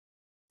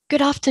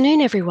Good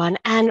afternoon, everyone,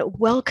 and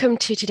welcome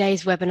to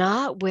today's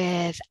webinar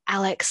with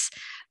Alex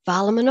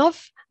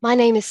Varlamov. My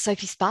name is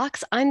Sophie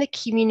Sparks. I'm the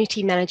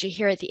Community Manager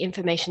here at the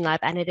Information Lab,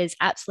 and it is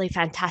absolutely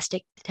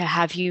fantastic to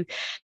have you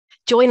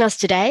join us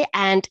today.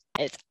 And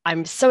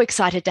I'm so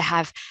excited to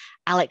have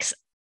Alex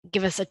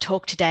give us a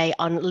talk today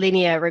on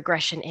linear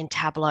regression in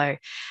Tableau.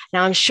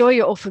 Now, I'm sure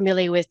you're all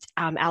familiar with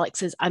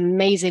Alex's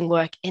amazing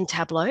work in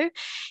Tableau.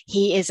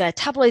 He is a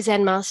Tableau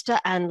Zen Master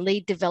and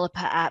lead developer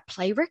at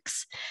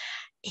Playrix.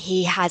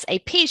 He has a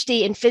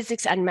PhD in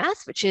physics and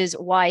math, which is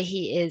why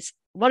he is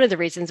one of the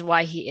reasons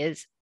why he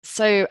is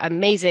so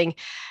amazing,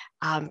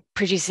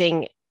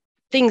 producing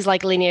things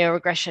like linear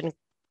regression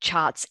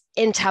charts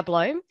in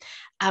Tableau.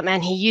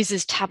 And he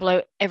uses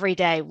Tableau every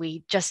day.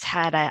 We just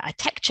had a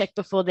tech check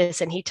before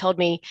this, and he told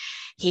me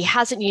he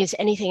hasn't used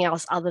anything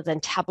else other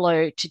than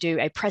Tableau to do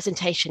a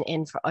presentation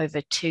in for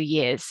over 2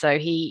 years. So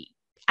he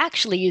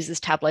actually uses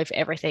Tableau for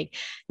everything,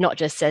 not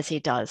just says he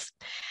does.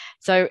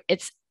 So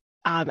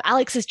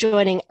Alex is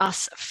joining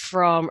us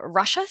from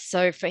Russia.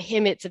 So for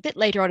him, it's a bit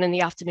later on in the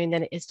afternoon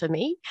than it is for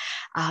me.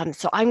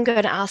 So I'm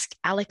going to ask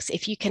Alex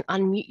if you can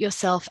unmute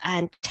yourself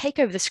and take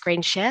over the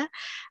screen share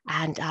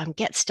and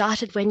get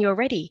started when you're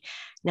ready.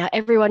 Now,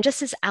 everyone,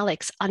 just as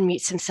Alex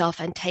unmutes himself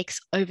and takes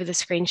over the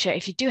screen share,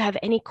 if you do have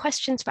any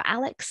questions for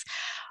Alex,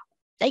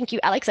 thank you,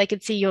 Alex. I can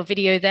see your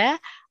video there.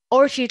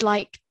 Or if you'd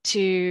like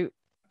to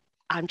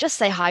just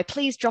say hi,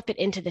 please drop it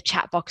into the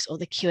chat box or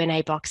the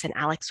Q&A box, and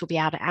Alex will be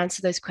able to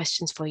answer those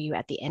questions for you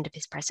at the end of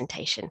his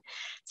presentation.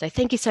 So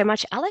thank you so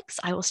much, Alex.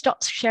 I will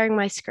stop sharing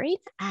my screen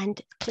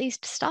and please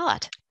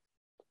start.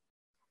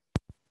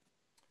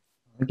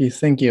 Okay,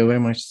 thank you very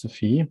much,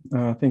 Sophie.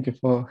 Thank you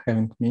for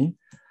having me.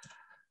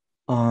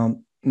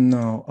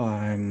 Now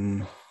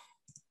I'm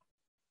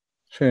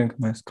sharing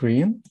my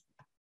screen.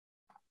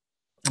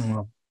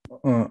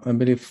 I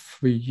believe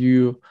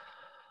you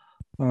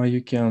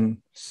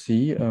can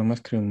see my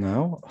screen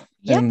now.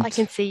 Yep, I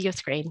can see your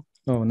screen.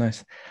 Oh,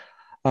 nice.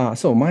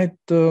 So my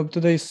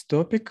today's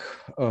topic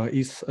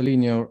is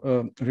linear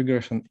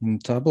regression in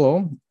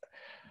Tableau.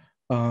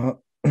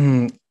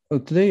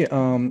 Today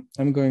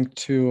I'm going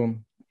to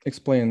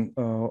explain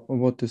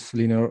what is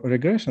linear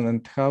regression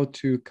and how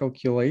to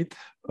calculate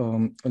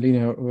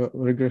linear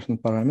regression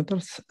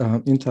parameters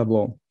in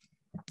Tableau.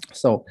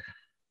 So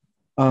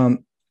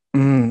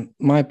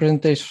my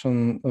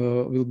presentation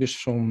will be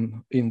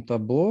shown in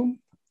Tableau,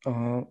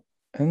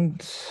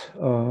 and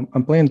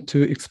I'm planning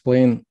to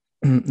explain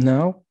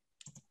now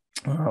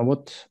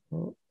what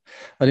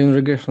linear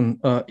regression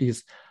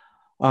is.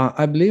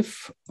 I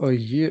believe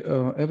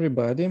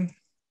everybody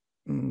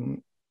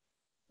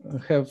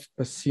have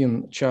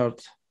seen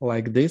chart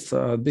like this.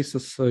 This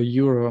is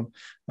Euro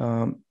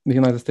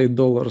United States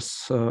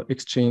dollars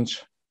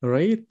exchange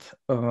rate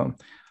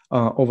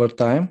over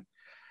time.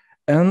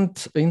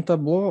 And in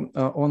Tableau,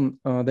 on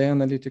the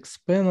analytics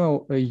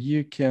panel,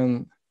 you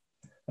can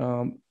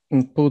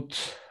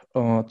input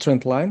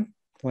trend line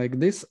like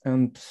this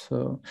and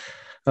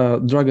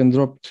drag and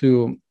drop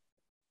to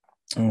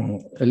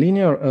a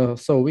linear.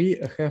 So we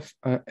have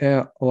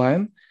a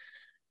line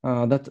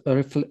that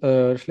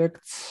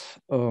reflects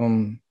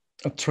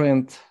a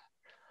trend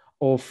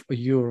of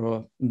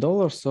euro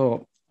dollar.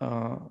 So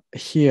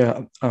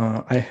here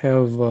I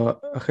have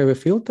a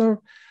filter.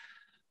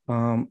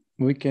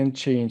 We can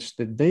change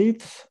the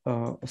date.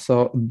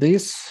 So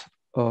this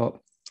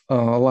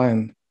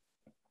line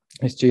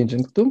is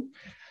changing too.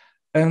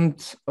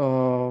 And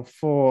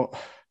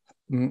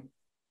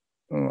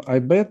I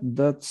bet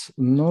that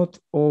not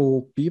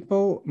all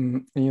people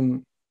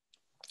in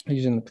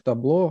using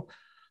Tableau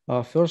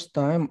first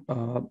time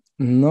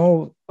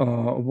know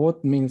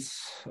what means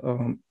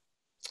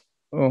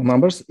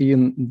numbers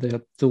in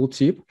the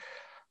tooltip.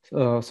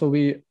 So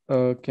we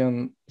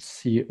can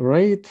see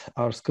rate,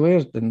 R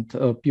squared, and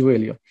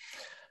p-value.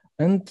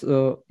 And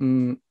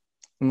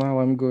now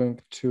I'm going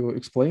to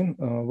explain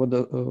what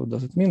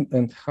does it mean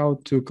and how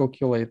to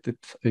calculate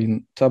it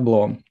in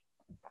Tableau.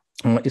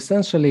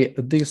 Essentially,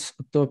 this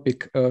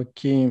topic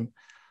came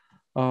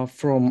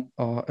from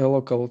a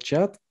local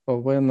chat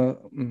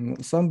when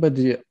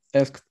somebody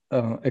asked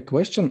a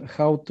question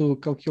how to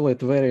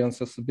calculate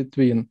variances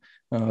between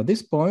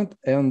this point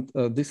and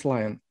this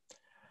line.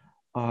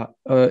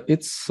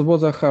 It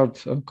was a hard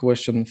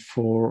question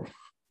for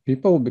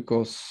people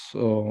because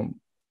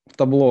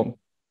Tableau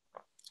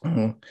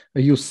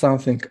use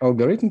something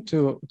algorithm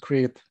to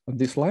create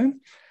this line,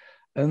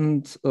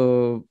 and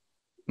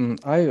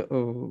I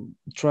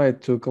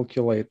tried to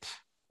calculate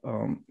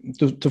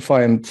to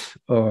find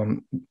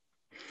an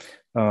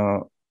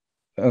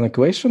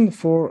equation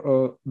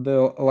for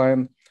the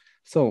line.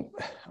 So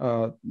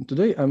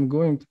today I'm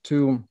going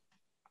to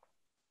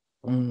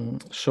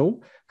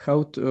show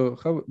how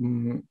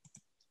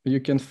you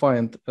can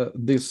find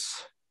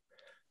this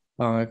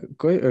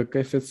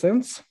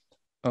coefficients,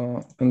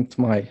 and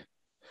my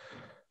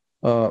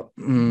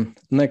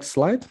next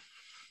slide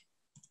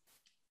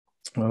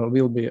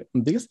will be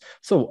this.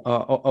 So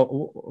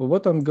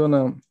what I'm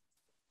going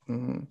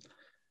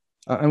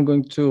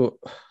to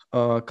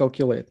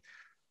calculate.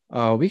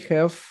 we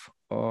have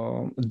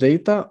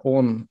data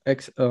on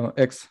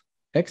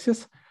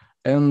x-axis,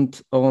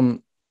 and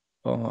on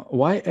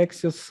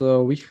y-axis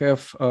we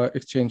have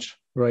exchange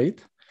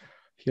rate.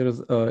 Here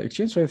is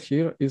exchange rate,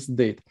 here is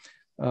date.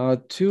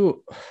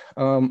 To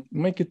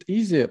make it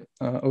easy,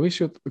 we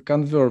should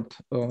convert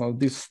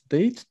this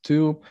date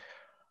to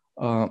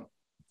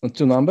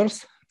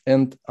numbers,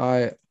 and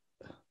I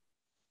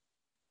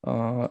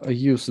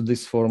use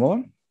this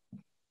formula.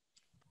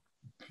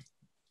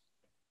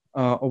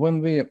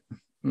 When we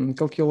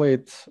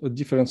calculate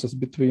differences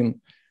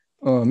between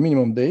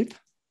minimum date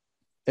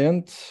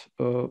and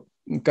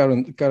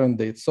current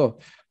date, so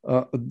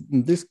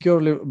this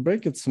curly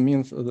brackets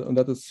means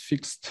that it's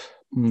fixed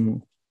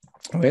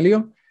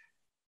value.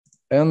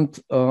 And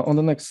on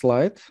the next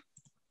slide,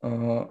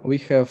 we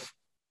have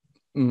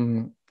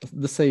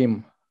the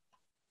same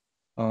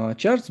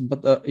charts,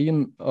 but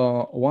in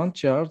one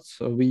chart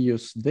we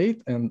use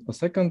date, and a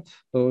second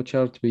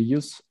chart we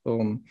use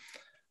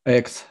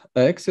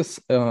x-axis.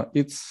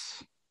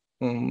 It's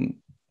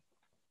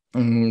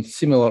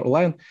similar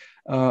line,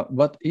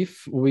 but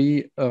if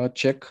we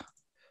check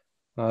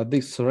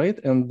this rate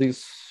and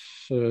this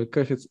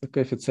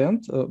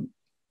coefficient,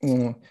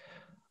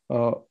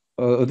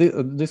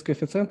 this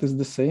coefficient is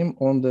the same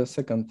on the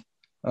second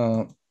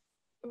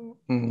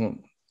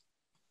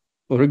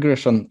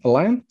regression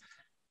line,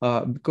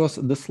 because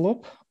the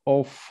slope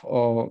of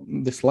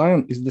this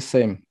line is the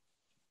same.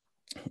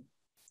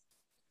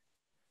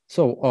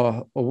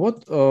 So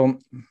what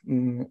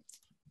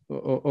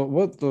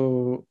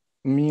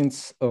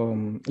means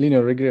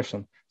linear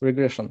regression?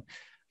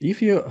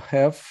 If you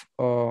have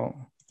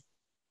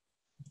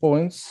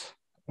points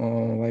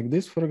like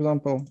this, for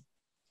example,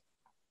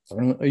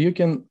 you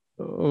can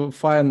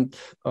find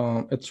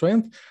a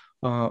trend.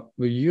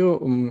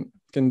 You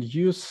can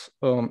use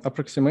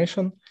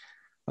approximation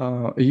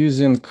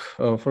using,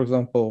 for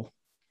example,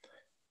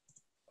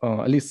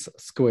 least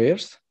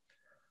squares.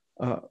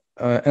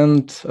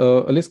 And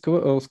least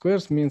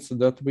squares means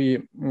that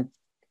we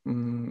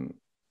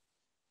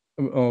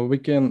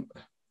can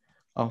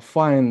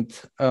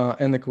find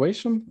an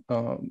equation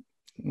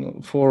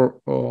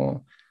for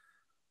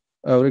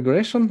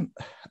regression.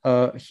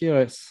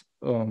 Here is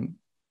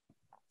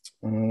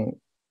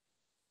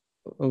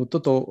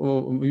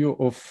total view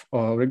of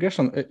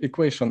regression,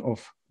 equation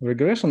of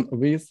regression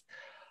with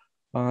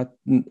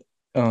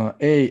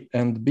A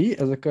and B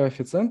as a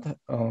coefficient,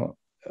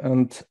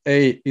 and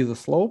A is a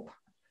slope,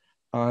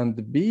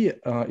 and B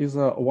is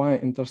a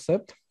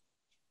y-intercept.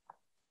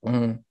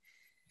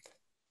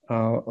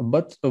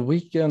 But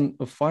we can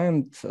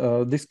find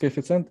this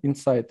coefficient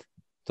inside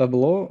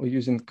Tableau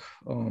using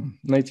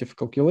native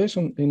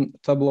calculation in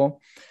Tableau.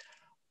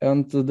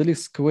 And the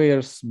least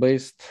squares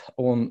based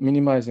on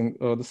minimizing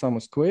the sum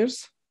of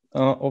squares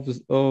of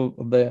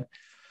the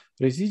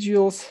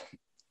residuals.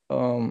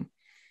 And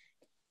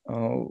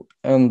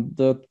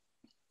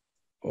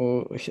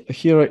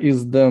here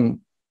is the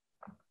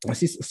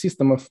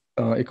system of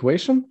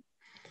equation.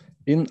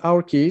 In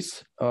our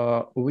case,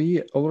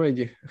 we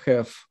already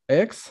have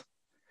x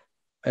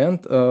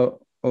and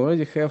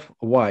already have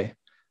y.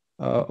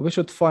 We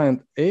should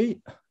find A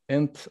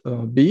and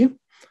B.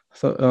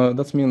 So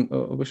that means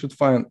we should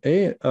find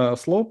A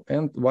slope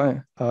and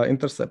y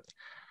intercept.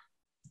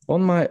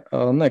 On my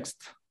next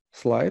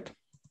slide,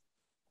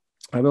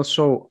 I will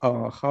show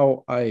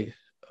how I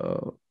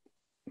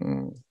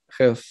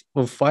have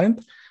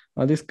find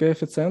this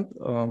coefficient.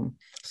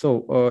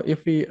 So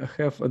if we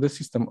have the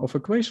system of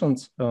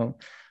equations,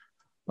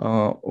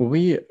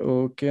 we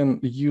can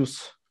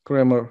use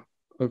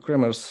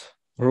Cramer's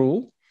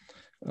rule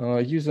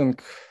using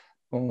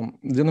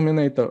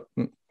denominator.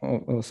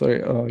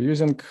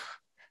 Using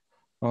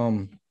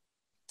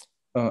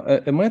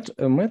a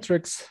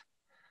matrix,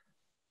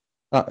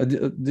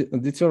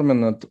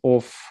 determinant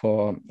of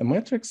a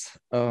matrix,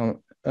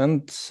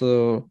 and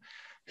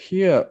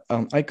here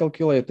I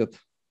calculated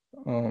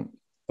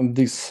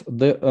this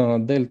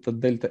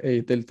delta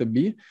A, delta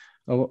B,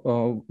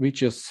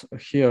 which is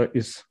here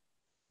is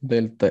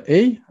delta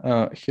A,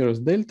 here is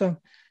delta,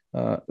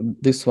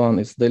 this one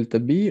is delta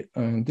B,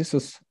 and this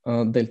is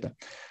delta.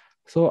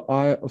 So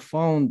I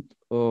found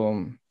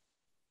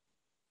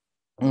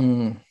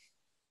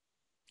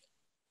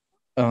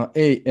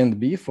A and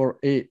B. For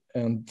A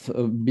and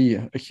B,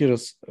 here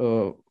is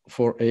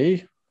for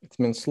A, it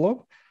means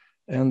slope,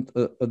 and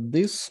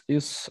this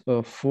is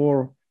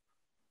for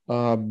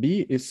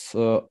B is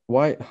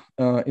y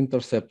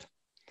intercept.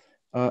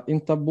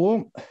 In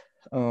Tableau,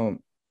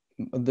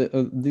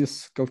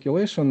 this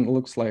calculation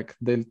looks like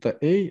delta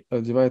A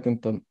divided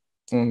into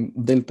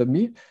delta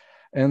B,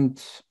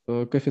 and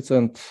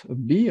coefficient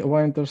B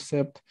y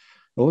intercept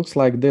looks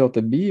like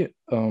delta B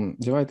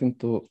divided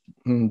into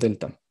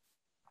delta.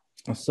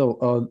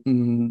 So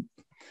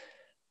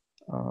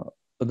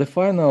the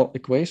final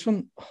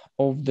equation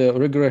of the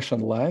regression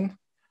line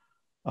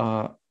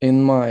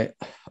in my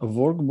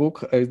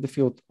workbook is the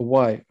field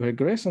y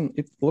regression.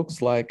 It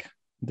looks like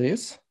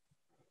this.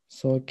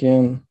 So I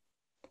can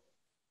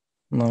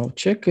now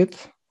check it.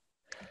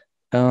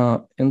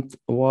 and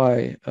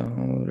y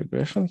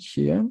regression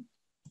here.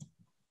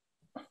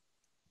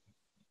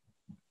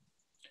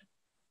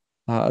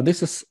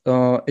 This is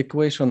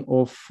equation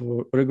of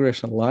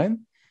regression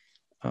line.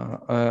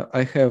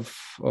 I have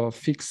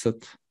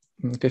fixed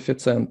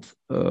coefficient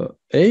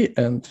A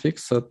and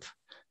fixed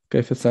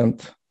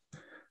coefficient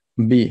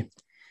B.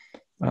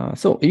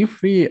 So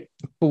if we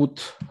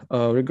put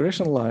a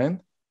regression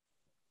line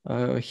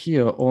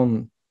here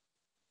on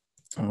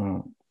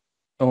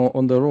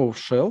the row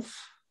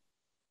shelf,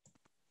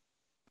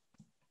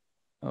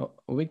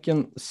 we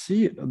can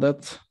see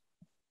that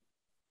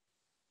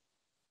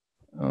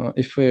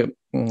if we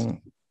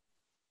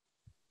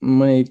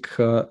make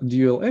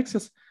dual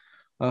axis,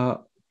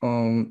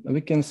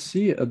 we can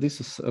see this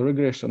is a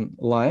regression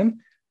line,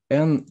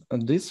 and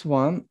this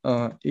one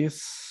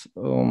is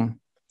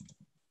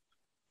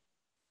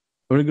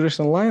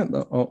regression line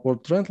or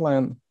trend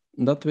line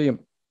that we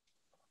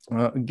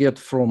get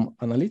from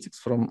analytics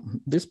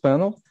from this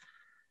panel.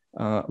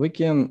 We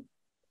can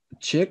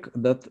check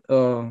that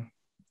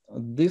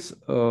this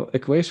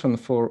equation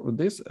for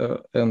this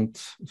and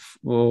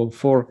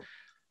for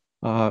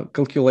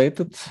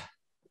calculated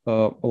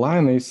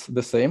line is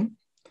the same.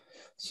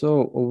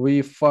 So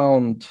we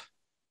found,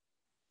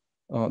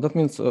 that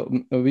means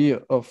we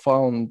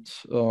found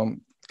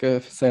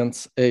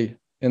coefficients A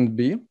and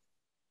B.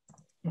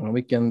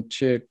 We can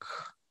check,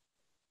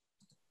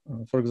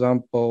 for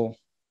example,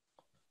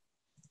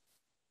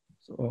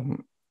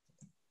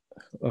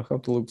 how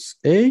to look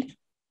A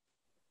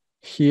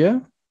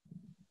here.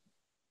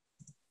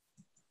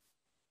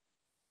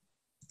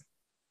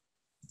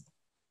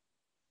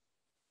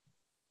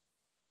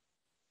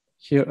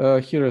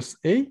 Here is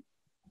A,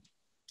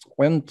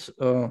 and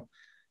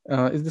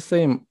it's the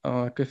same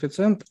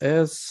coefficient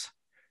as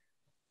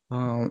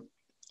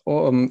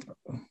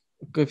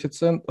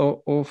coefficient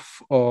of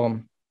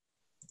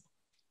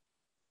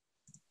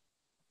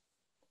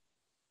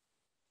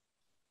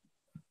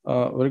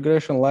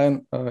regression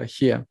line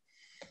here.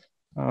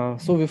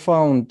 So we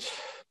found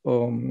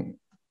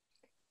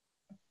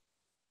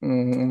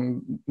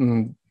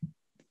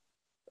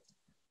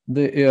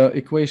the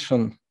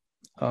equation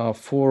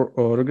for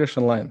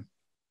regression line.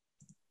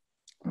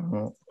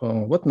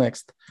 What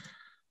next?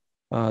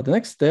 The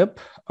next step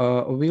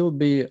will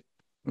be,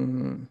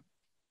 in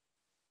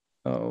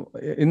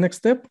next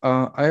step,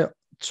 I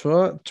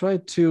try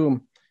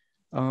to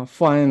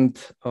find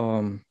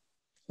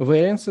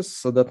variances.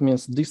 So that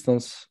means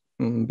distance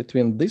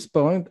between this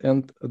point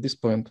and this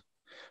point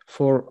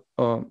for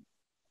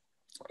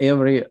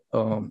every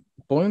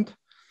point.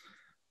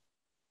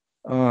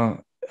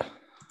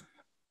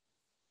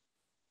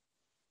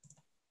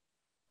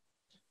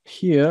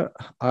 Here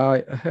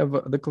I have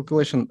the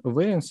calculation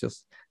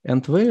variances,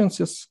 and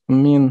variances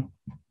mean,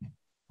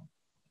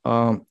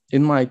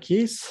 in my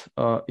case,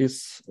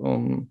 is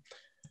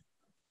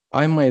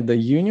I made the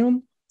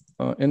union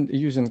and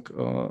using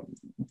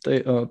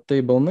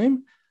table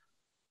name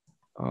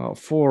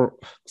for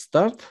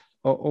start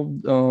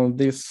of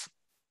this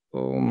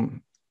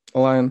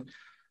line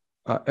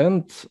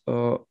and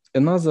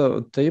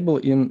another table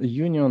in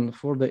union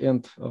for the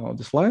end of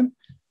this line.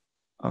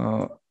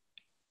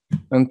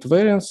 And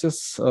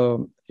variances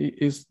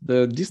is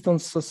the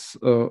distances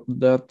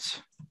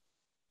that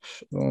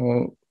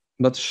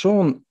that's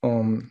shown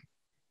on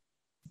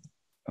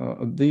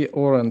the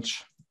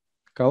orange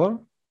color.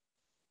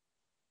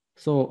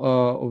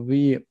 So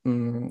we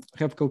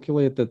have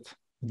calculated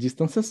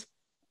distances,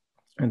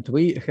 and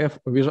we have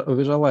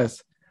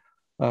visualized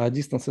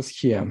distances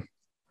here.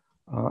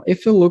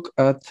 If you look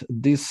at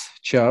this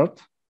chart,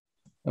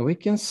 we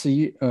can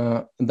see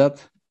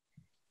that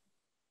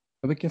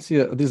we can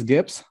see these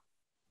gaps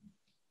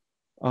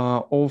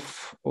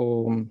of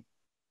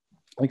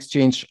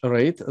exchange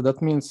rate.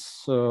 That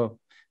means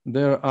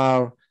there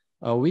are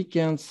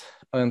weekends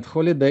and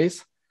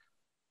holidays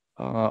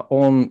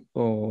on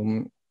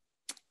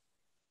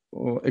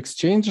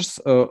exchanges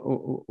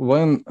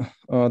when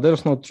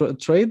there's no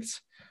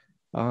trades.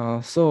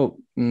 So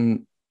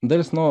there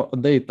is no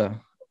data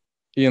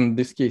in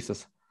these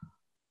cases.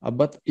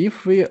 But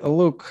if we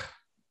look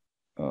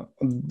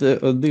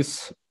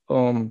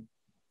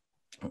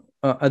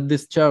at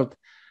this chart,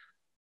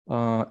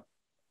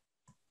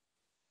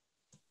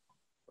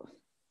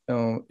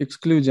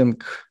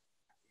 excluding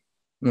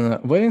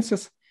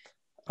variances,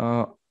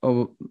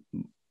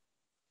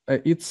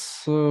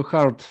 it's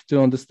hard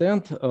to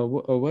understand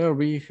where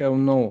we have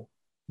no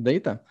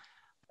data,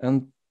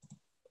 and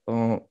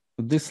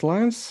these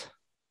lines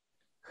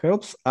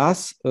helps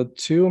us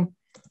to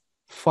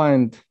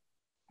find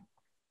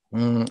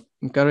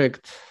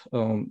correct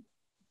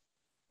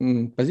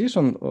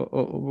position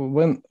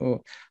when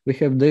we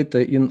have data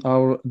in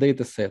our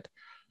data set.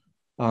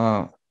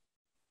 I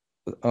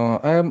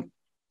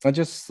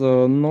just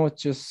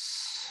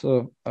notice,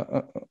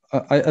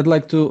 I'd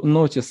like to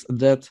notice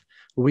that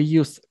we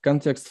use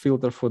context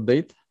filter for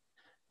date.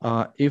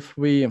 If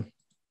we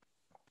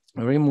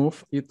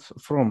remove it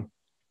from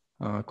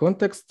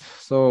context,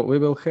 so we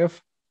will have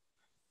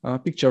a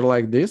picture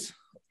like this.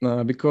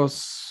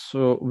 because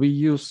we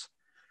use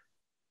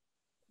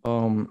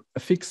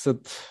fixed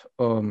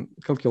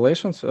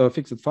calculations,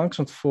 fixed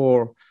functions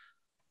for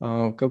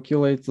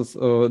calculated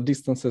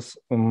distances.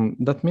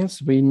 That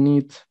means we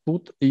need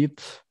put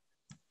it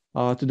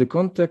to the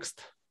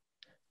context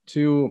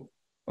to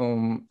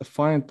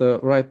find the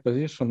right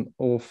position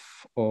of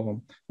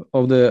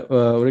the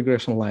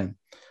regression line.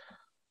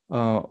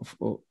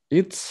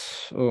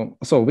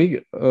 So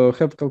we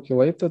have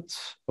calculated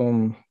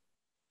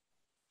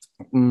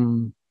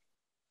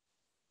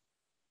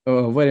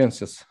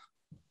variances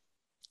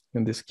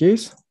in this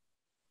case.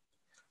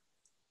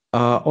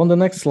 On the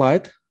next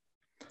slide,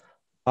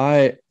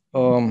 I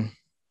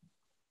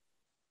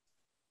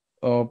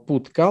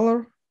put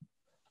color.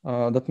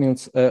 That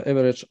means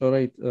average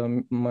rate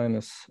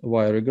minus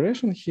y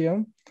regression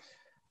here.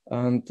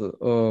 And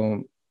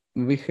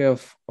we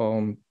have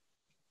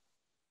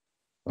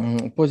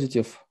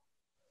positive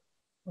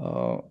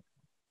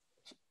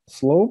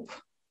slope.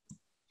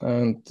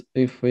 And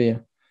if we,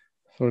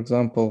 for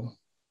example,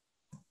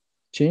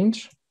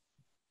 change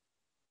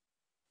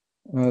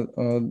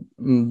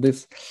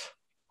this,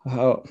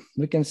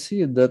 we can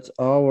see that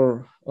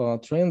our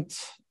trend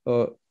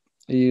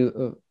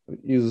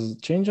is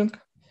changing.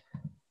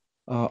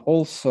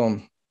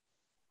 Also,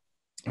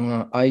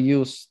 I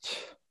used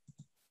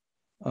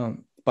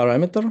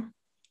parameter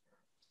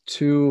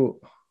to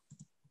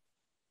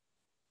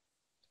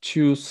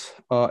choose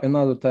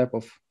another type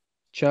of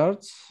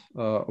charts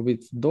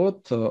with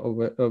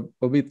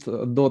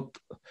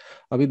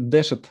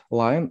dashed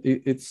line.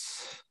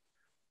 It's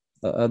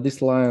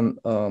this line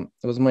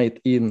was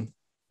made in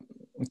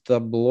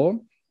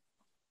Tableau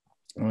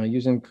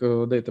using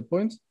data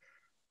points.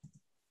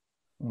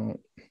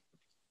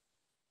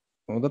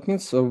 That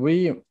means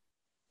we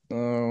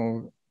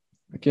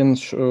can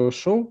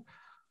show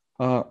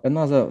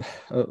another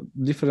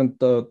different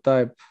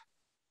type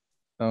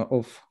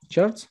of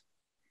charts.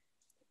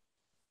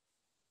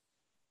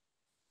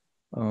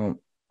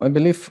 I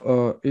believe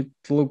it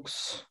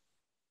looks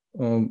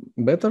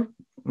better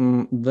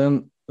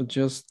than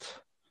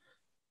just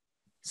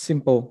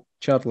simple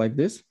chart like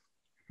this.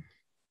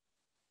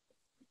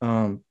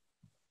 And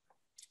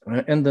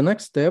the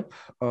next step,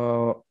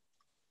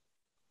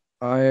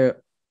 I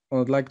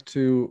would like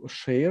to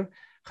share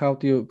how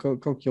to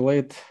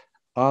calculate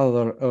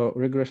other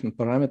regression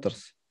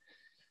parameters.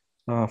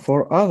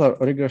 For other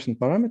regression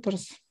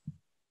parameters,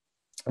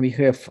 we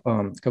have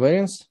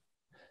covariance,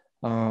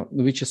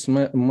 which is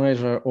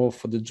measure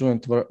of the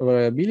joint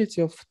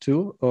variability of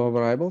two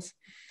variables.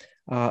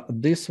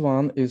 This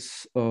one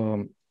is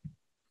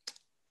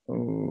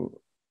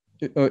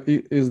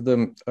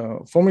the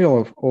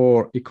formula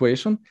or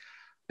equation,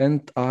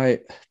 and I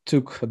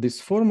took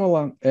this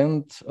formula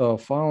and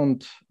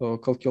found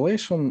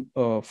calculation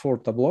for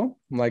Tableau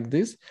like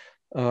this.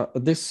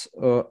 This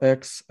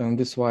x and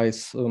this y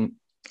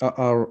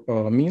are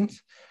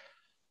means,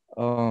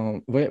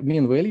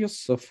 mean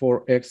values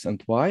for x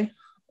and y.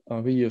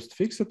 We used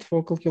fixed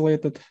for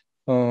calculated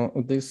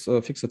this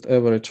fixed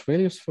average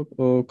values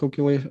for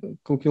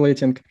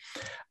calculating.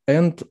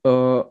 And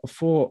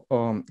for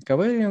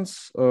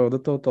covariance, the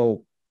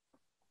total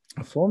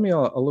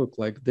formula look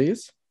like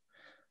this,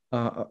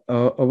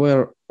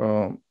 where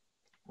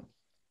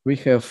we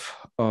have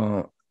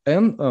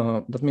n,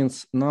 that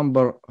means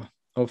number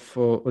of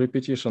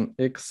repetition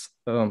x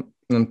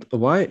and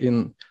y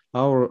in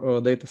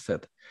our data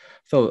set.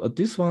 So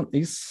this one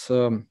is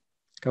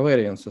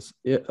covariances.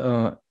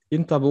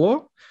 In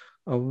Tableau,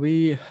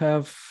 we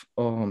have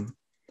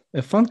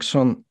a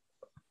function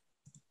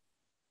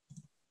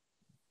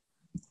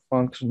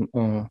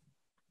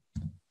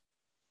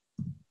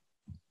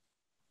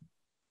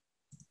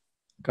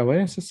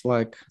covariances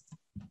like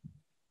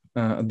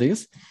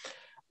this,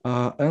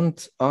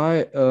 and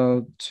I've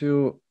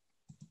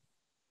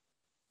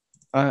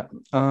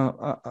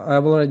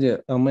already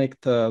made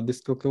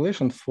this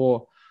calculation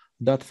for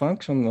that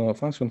function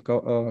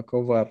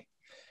covar.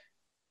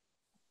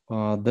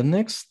 The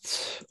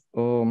next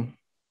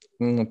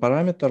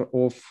parameter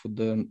of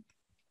the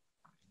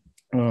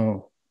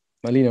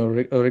linear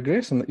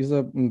regression is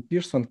a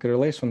Pearson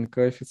correlation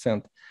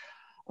coefficient.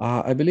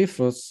 I believe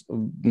it's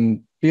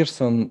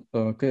Pearson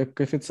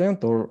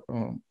coefficient or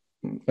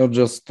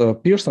just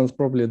Pearson is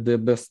probably the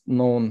best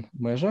known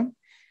measure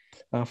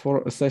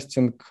for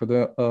assessing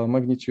the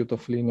magnitude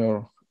of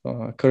linear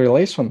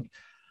correlation.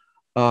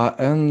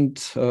 And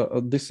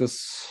this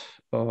is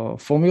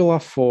formula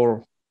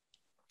for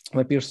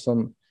the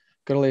Pearson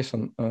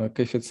correlation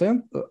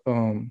coefficient.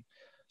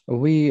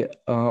 We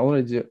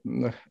already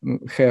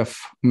have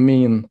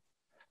mean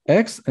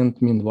x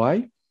and mean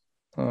y.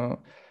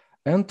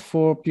 And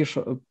for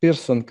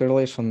Pearson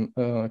correlation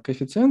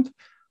coefficient,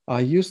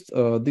 I used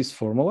this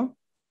formula.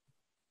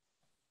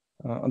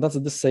 That's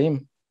the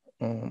same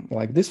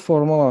like this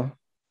formula.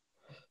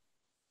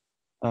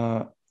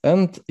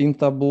 And in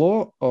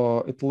Tableau,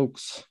 it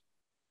looks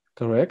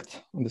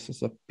correct. This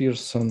is a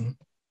Pearson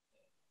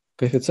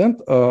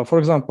coefficient. For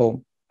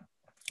example,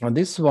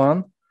 this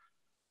one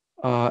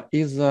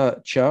is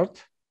a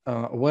chart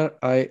where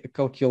I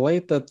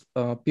calculated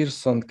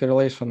Pearson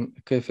correlation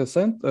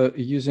coefficient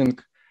using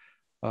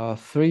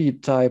three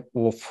type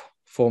of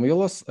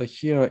formulas.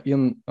 Here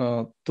in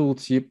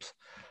tooltips,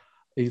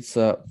 it's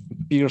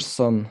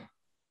Pearson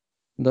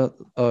that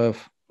I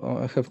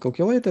have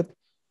calculated.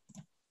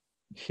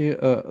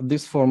 Here,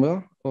 this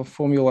formula.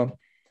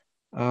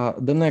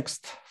 The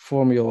next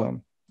formula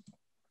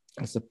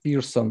is a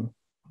Pearson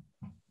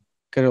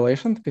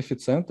correlation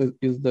coefficient.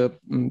 Is the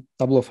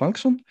Tableau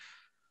function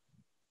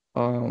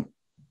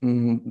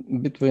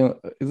between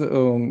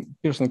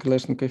Pearson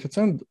correlation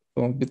coefficient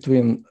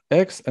between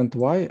x and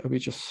y,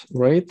 which is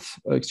rate,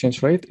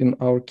 exchange rate in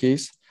our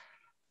case,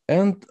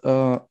 and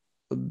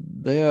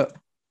the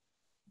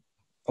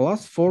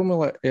last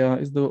formula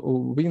is the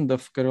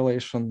Windhoff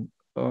correlation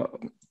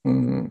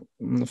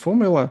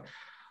formula,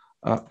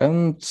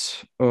 and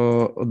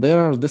there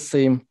are the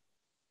same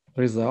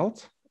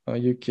results.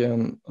 You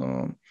can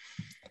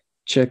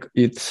check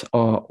it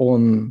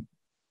on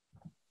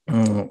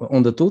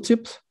the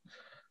tooltips.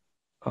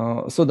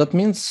 So that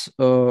means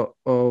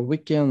we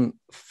can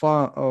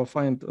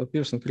find a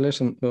Pearson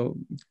correlation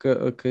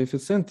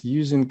coefficient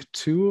using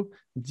two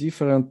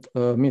different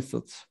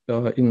methods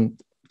in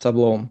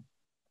Tableau.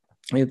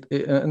 And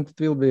it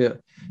will be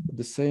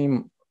the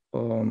same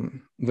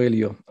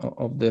value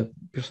of the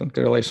Pearson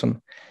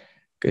correlation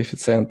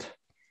coefficient.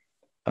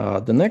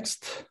 The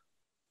next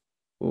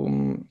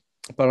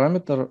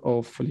parameter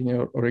of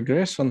linear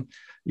regression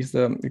is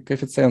the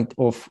coefficient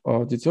of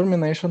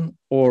determination,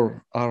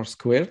 or R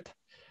squared.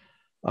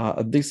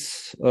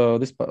 This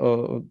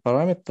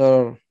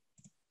parameter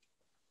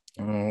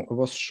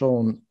was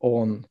shown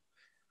on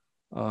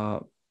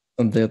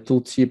the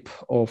tooltip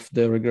of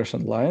the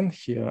regression line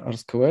here, R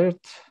squared.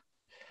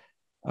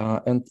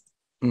 And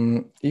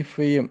if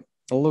we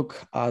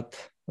look at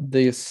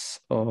this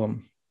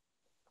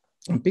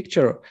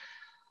picture,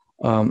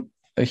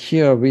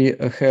 here we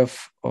have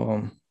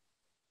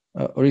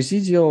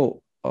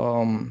residual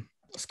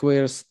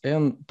squares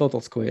and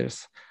total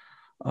squares.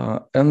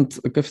 And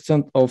a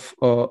coefficient of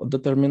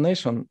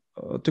determination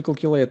to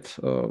calculate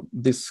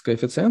this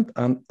coefficient,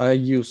 and I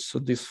use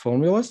these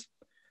formulas.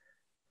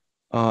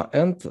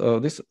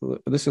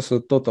 This is a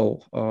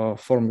total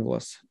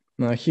formulas.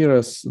 Here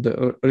is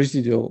the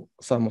residual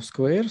sum of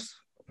squares,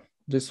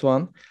 this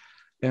one,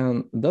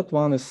 and that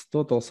one is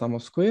total sum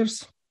of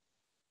squares.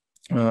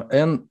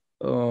 In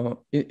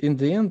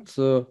the end,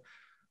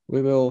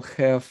 we will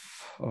have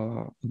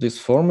this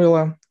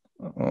formula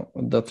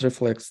that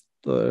reflects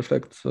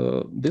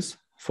this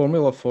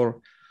formula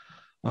for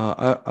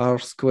R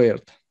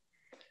squared.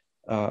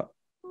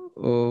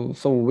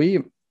 So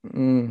we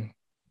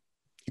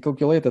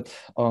calculated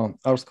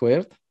R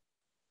squared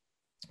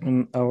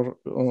in our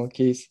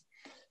case.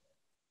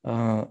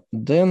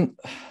 Then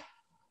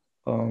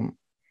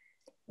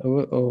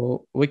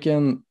we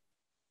can,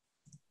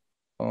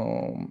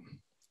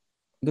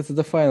 this is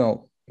the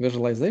final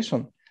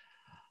visualization.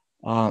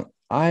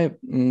 I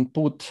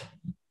put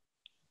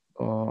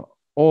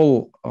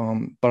all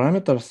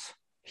parameters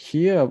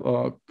here,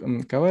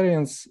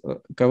 covariance,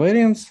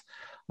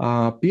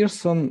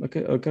 Pearson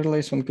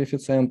correlation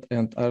coefficient,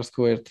 and R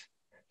squared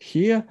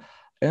here.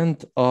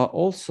 And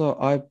also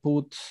I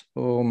put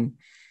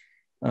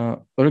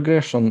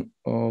regression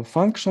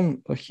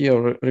function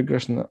here,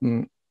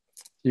 regression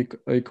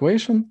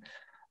equation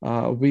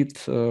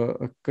with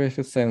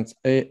coefficients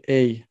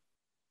A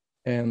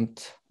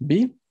and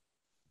B.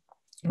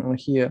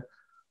 Here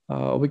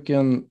we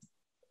can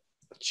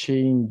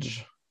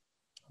change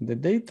the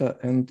data,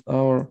 and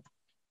our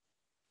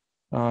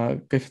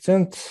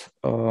coefficients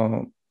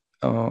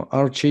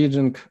are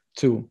changing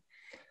too.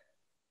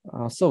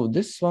 So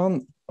this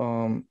one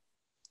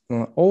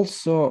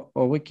also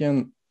we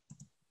can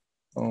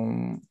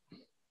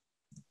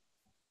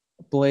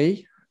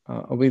play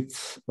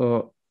with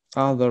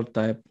other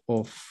type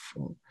of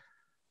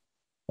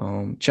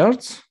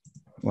charts,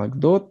 like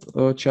dot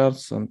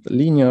charts and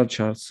linear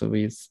charts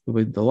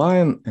with the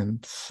line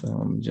and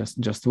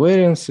just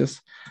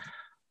variances,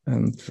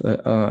 and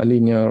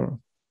linear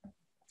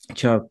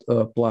chart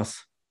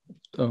plus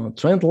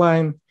trend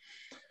line,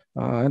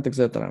 and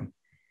etc.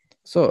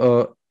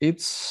 So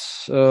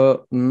it's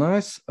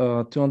nice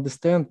to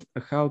understand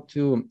how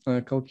to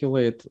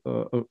calculate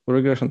a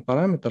regression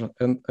parameter,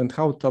 and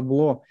how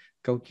Tableau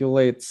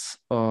calculates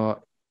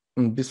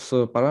this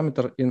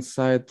parameter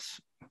inside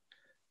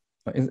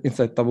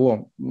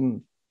Tableau.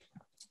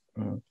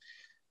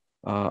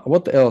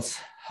 What else?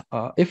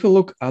 If you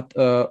look at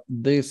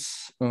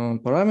these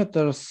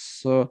parameters,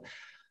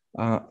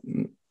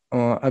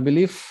 I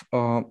believe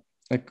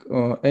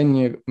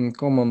any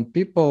common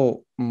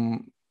people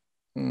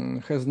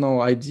has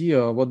no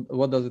idea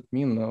what does it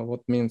mean,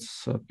 what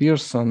means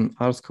Pearson,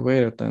 R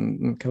squared,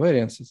 and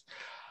covariances.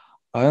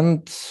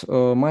 And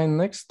my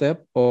next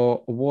step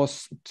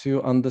was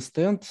to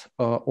understand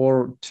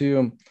or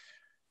to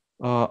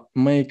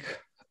make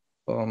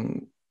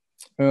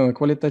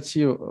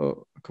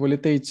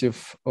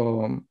qualitative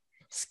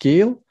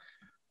scale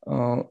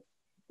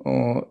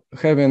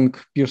having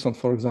Pearson,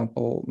 for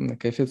example,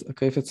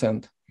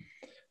 coefficient.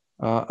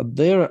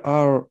 There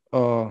are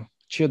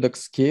Chaddock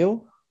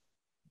scale.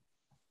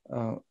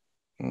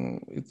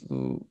 It's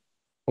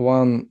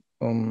one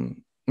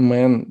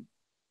man.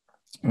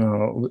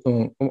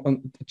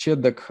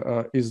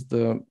 Chaddock is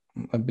the,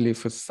 I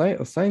believe, a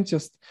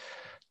scientist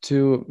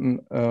to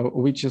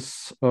which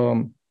is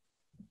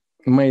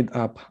made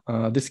up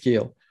the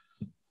scale.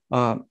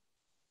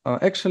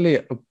 Actually,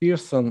 a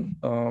Pearson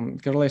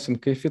correlation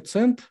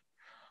coefficient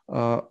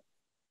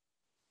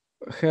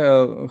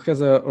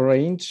has a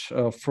range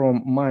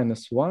from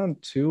 -1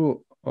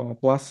 to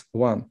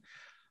 +1.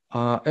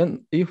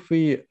 And if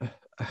we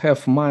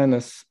have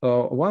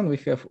 -1, we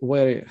have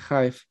very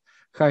high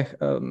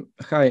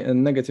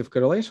negative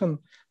correlation.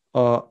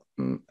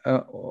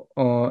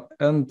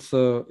 And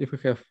if we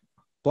have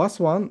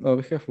 +1,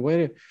 we have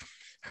very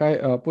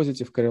high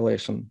positive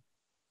correlation.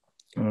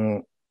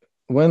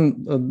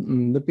 When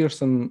the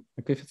Pearson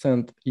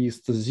coefficient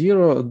is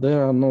 0,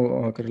 there are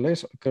no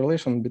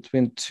correlation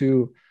between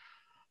two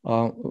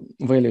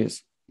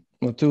values,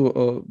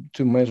 two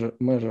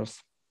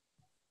measures.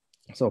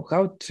 So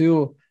how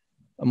to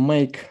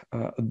make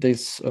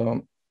this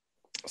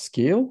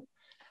scale?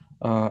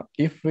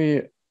 If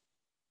we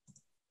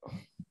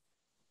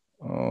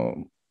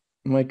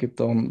make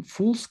it on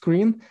full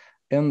screen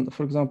and,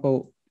 for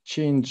example,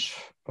 change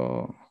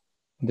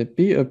the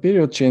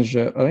period, change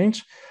the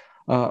range,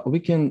 we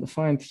can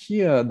find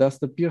here that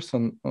the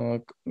Pearson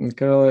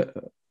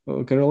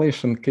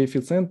correlation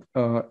coefficient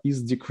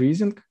is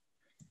decreasing,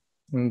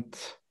 and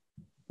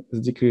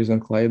is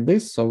decreasing like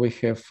this. So we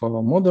have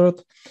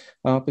moderate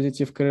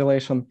positive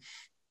correlation.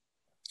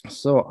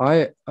 So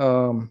I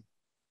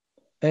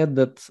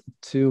added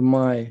to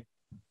my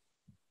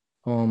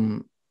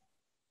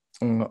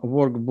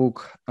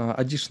workbook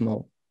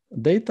additional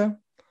data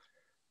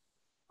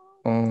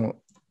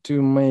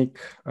to make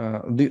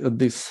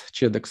this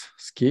Chaddock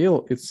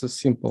scale. It's a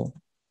simple,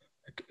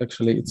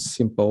 actually it's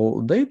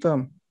simple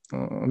data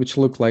which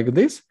look like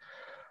this,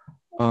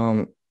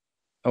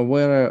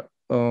 where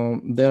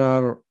there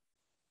are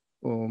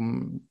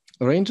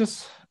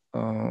ranges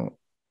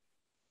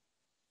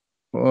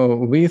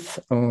with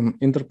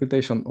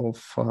interpretation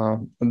of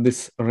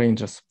these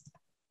ranges.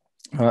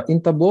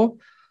 In Tableau,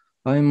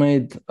 I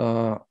made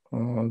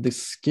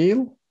this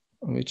scale,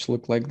 which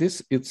look like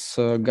this. It's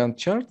a Gantt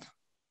chart.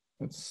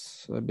 I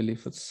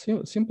believe it's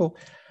simple.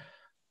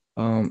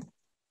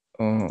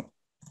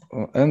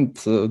 And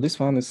this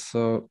one is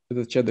the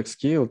Chaddock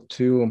scale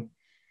to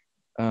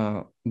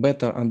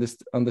better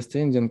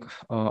understanding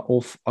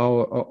of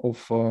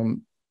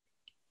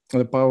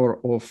the power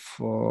of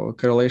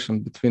correlation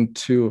between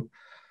two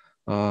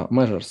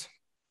measures.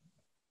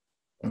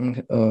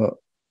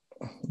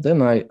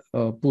 Then I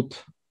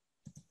put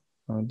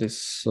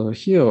this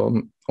here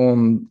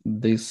on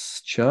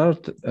this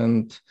chart,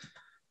 and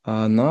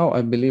now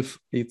I believe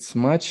it's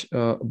much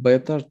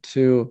better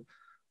to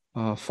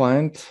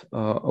find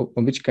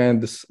which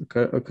kind of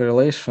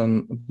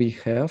correlation we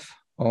have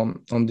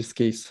on this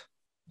case.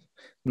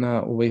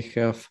 Now we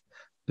have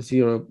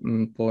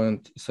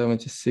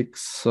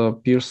 0.76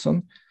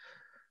 Pearson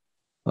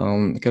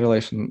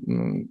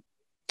correlation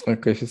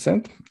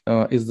coefficient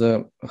is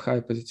the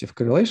high positive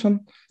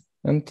correlation,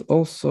 and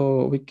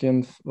also we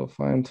can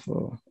find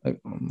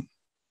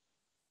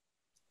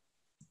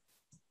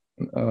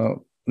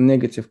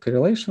negative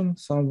correlation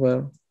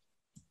somewhere.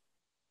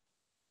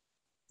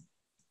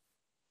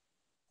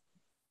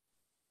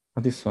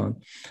 This one,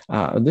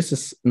 this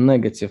is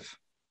negative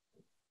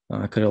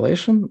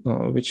correlation,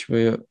 which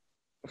we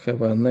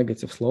have a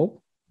negative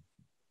slope,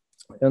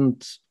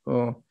 and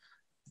I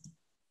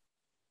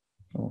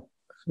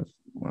have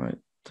my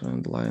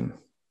trend line.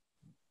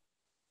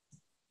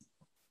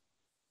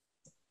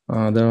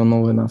 There are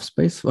no enough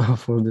space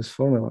for this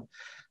formula.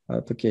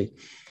 Okay.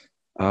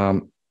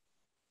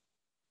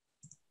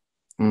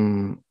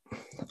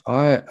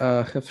 I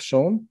have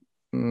shown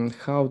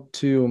how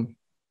to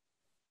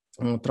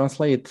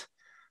translate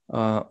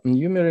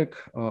numeric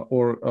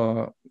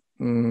or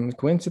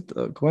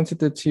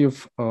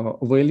quantitative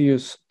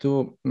values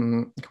to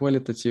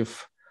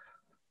qualitative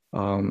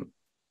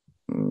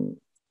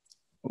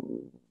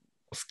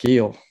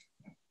scale,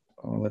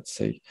 let's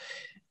say.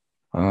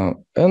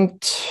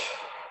 And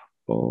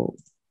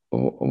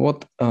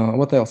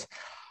what else?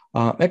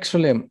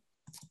 Actually,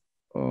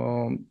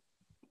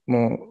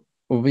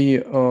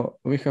 we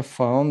have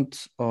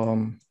found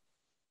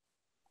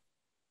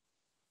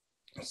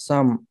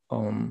some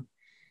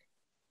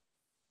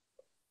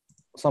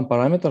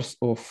parameters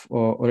of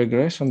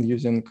regression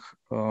using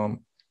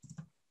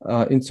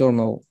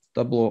internal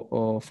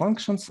Tableau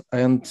functions,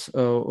 and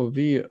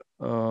we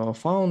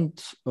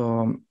found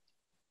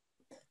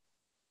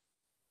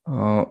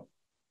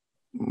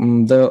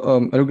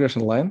the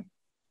regression line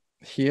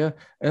here.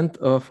 And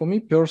for me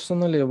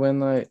personally,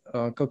 when I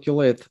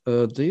calculate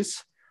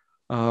this,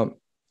 I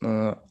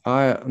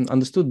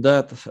understood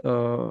that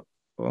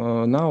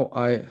now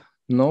I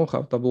know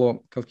how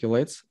Tableau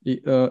calculates.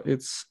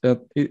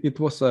 It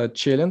was a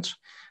challenge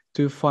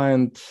to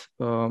find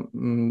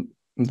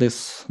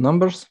these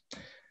numbers,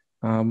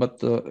 but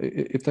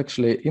it's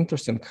actually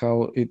interesting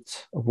how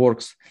it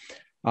works.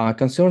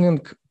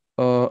 Concerning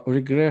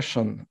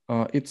regression,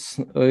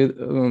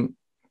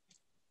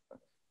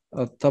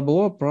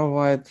 Tableau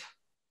provides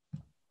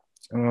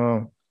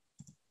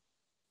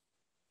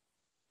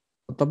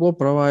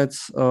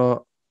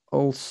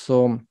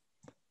also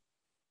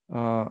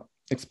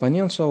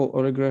exponential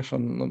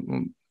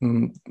regression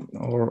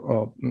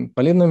or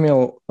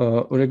polynomial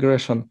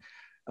regression,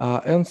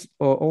 and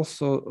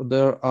also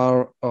there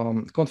are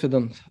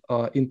confidence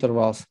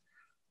intervals.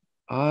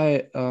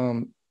 I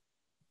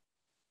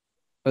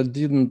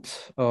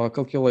didn't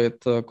calculate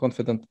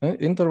confidence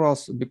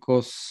intervals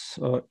because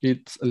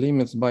it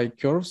limits by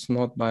curves,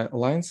 not by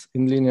lines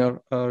in linear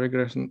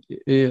regression,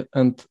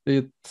 and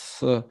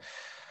it's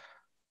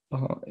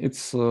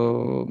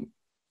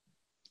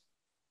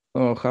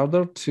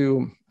harder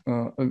to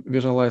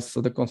visualize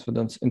the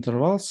confidence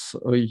intervals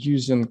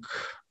using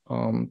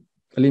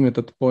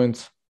limited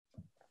points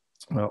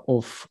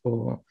of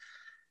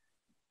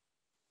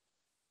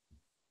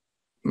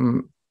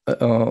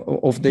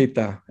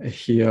data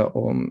here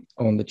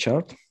on the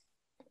chart.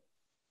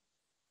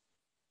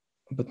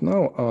 But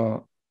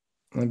now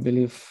I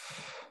believe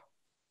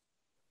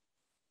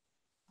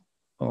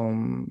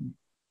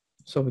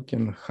so we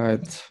can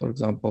hide, for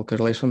example,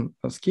 correlation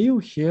scale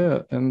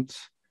here and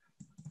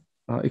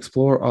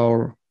explore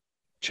our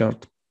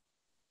chart.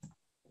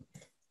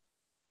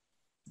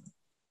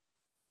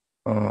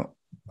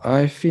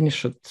 I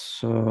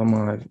finished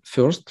my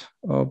first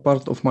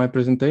part of my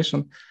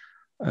presentation,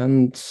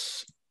 and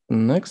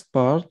next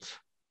part,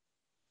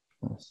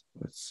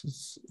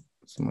 it's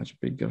much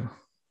bigger.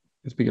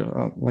 It's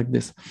bigger like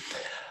this.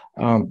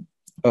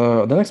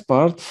 The next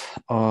part,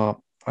 I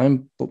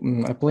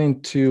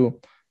plan to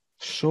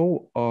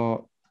show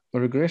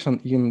regression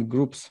in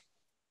groups.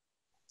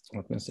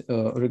 Let me say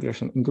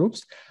regression in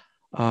groups,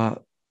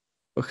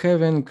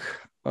 having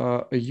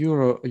a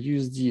Euro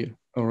USD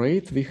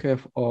rate. We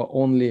have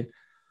only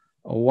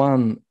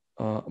one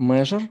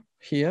measure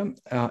here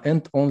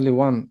and only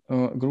one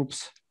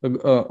groups. We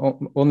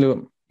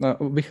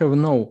have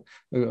no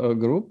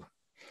group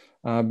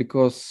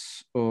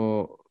because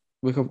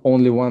we have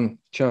only one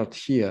chart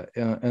here,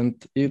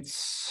 and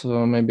it's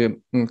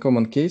maybe a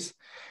common case.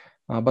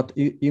 But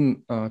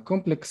in a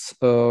complex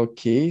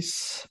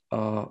case,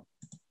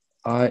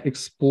 I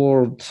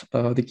explored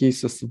the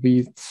cases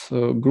with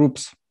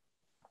groups.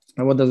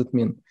 What does it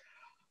mean?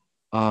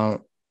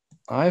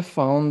 I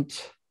found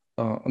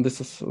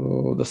this is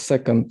the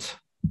second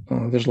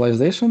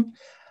visualization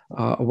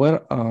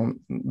where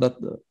that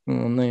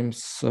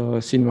names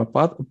cinema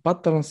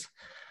patterns.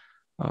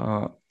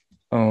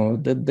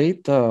 The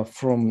data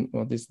from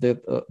this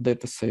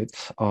data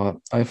set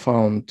I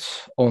found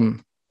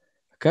on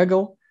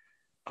Kaggle.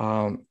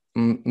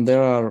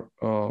 There are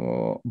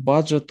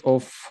budget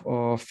of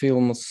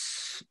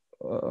films.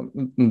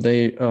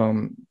 This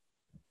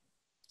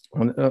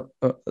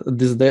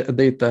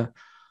data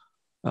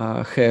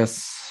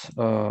has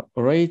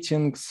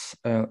ratings,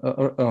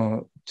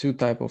 two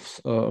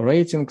types of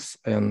ratings,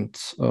 and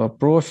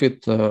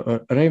profit,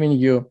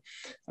 revenue,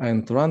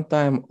 and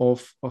runtime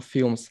of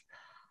films.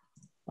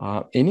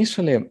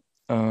 Initially,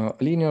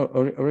 linear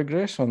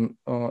regression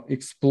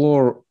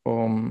explore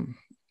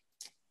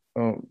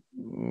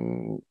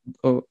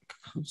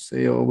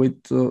say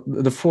with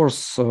the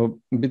force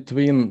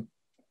between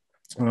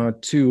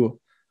two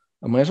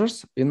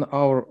measures. In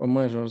our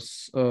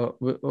measures,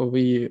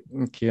 we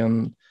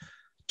can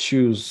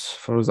choose,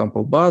 for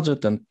example,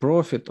 budget and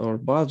profit, or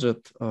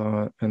budget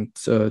and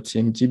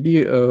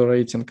TMDB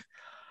rating.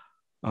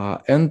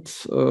 And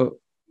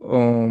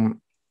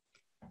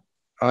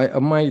I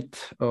made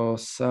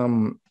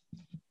some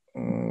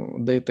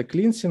data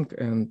cleansing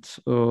and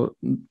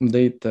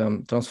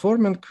data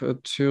transforming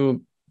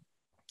to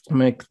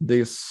make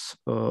this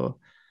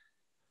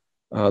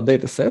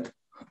data set,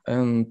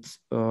 and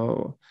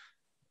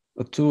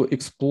to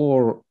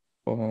explore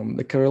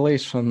the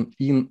correlation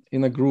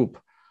in a group.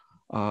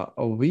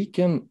 We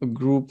can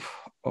group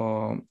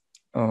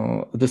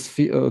these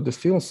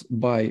fields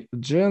by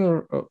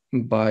gender,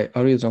 by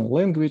original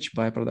language,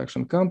 by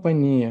production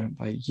company,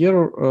 by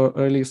year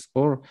release,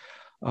 or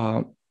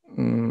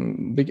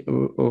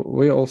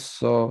we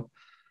also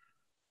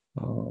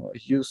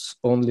use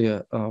only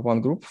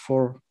one group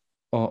for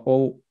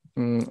all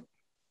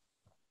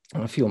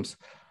films.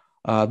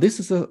 This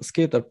is a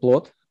scatter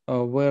plot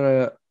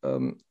where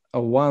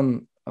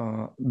one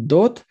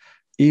dot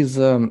is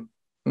one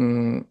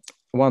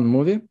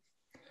movie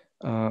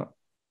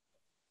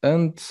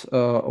and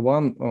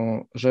one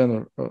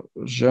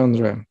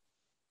genre.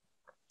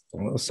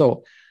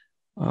 So,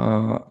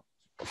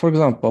 for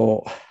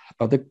example,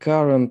 the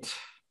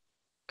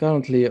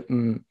currently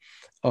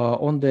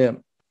on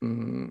the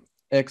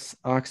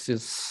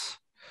x-axis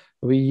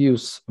we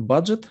use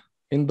budget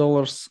in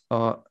dollars,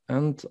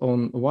 and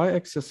on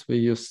y-axis we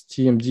use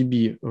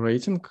TMDB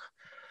rating,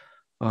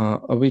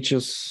 which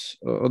is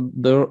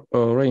the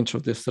range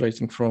of this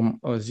rating from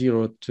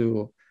 0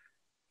 to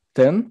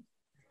 10.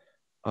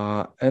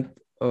 And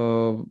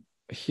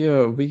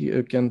here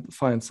we can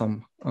find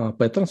some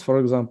patterns. For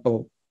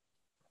example,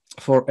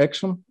 for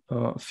action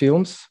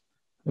films,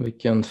 we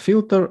can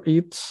filter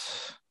it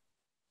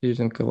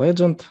using a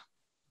legend.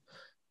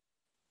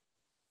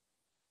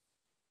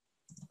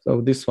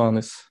 So this one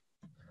is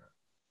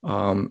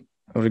a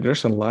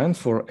regression line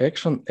for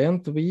action,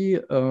 and we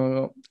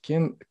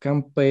can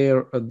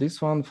compare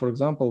this one, for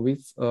example,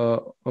 with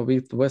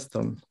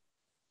Western.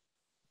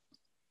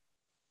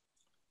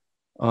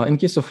 In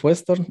case of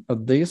Western,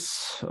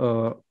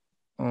 the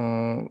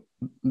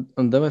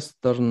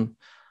Western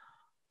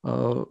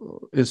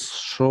is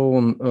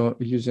shown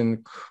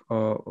using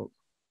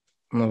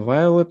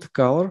violet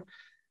color,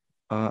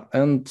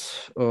 and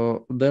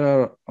there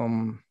are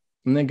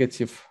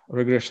negative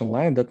regression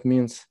line. That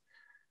means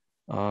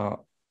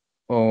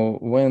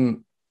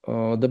when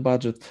the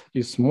budget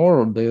is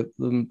more, the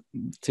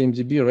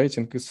TMDB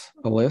rating is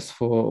less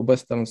for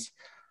Westerns.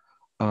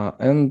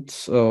 And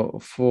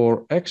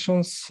for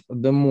actions,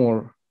 the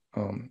more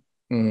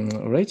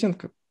rating,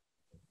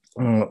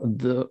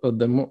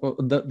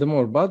 the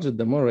more budget,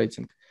 the more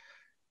rating.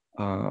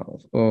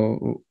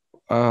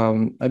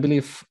 I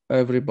believe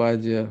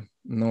everybody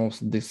knows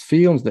these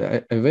films: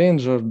 The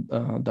Avenger,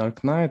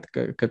 Dark Knight,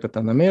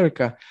 Captain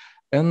America,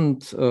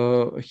 and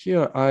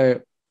here I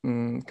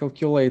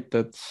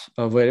calculated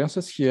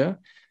variances here.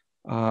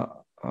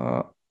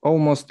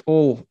 Almost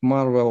all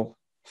Marvel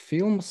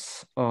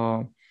films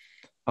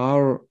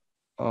are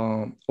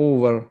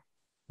over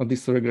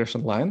this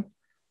regression line.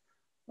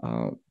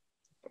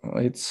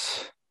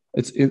 It's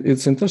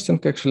interesting,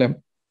 actually.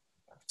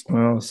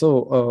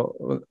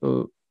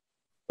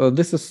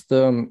 This is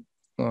the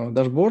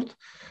dashboard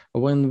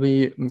when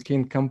we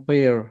can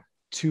compare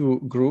two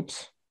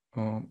groups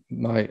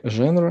by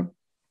genre.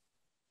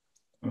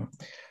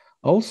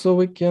 Also,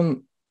 we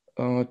can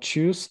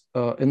choose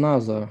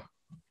another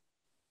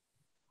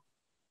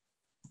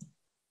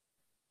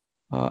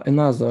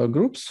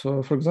groups,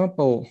 for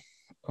example,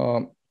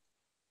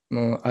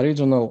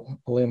 original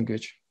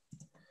language.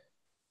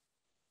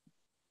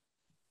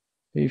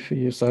 If you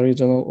use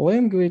original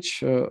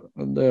language,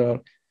 there are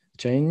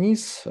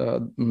Chinese,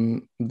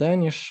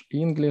 Danish,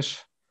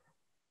 English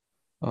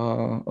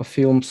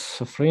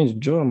films, French,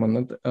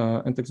 German,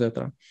 and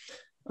etc.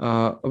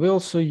 We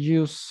also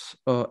use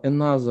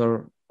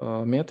another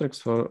metrics,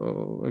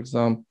 for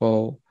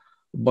example,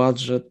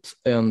 budget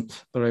and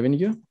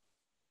revenue,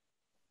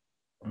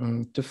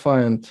 to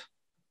find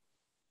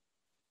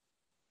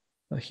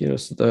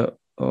here's the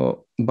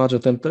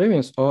budget and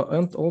revenues,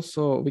 and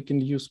also we can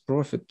use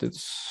profit.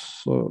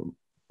 It's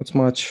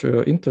much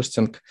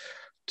interesting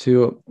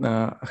to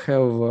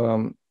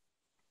have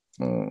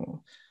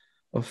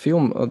a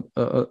film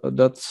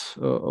that's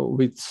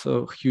with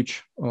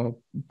huge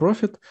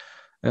profit,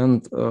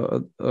 and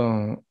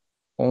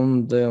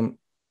on the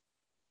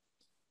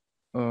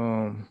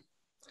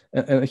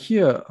and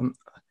here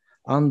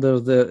under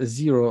the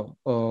zero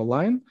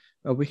line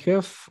we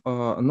have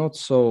not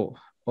so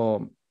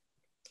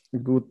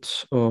good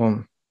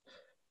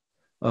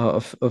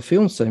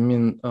films, I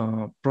mean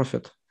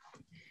profit,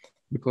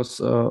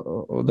 because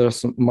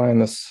there's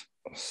minus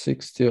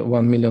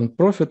 61 million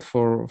profit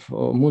for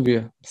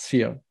movie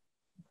sphere.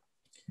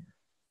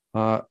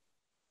 And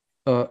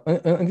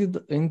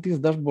in this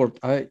dashboard,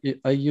 I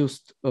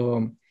used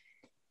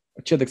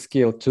Chaddock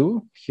scale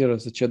too. Here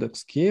is a Chaddock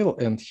scale,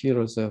 and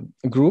here is a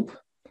group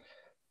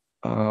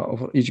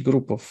of each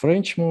group of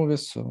French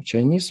movies,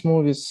 Chinese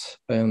movies,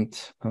 and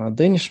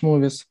Danish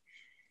movies.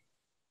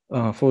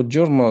 For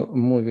German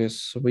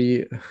movies,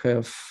 we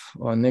have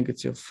a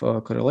negative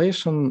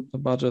correlation,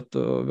 budget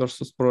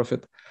versus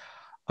profit.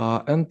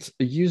 And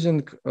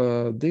using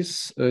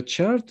this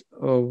chart,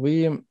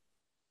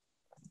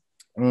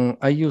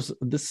 I use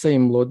the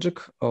same logic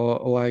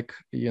like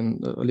in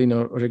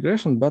linear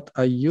regression, but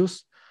I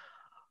use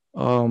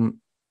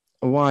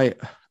Y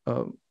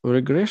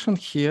regression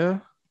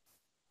here.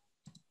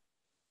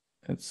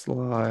 It's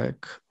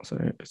like,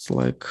 sorry, it's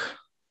like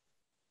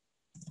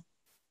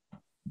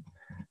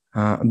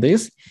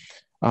this.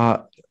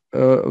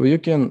 You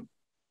can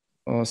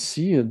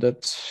see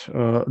that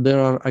there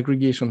are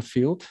aggregation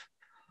field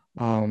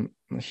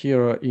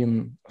here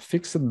in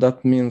fixed.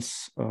 That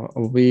means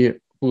we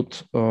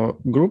put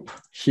group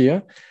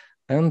here,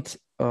 and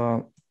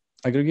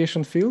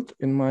aggregation field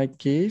in my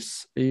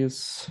case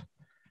is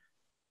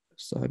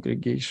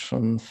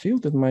aggregation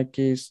field in my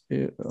case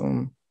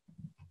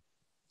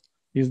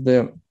is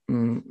the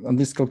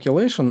this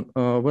calculation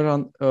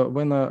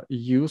when I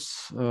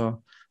use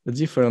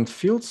different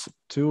fields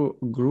to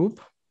group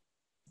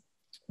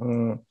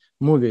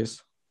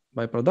movies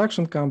by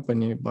production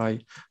company, by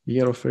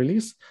year of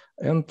release,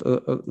 and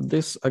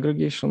this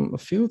aggregation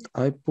field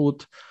I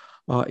put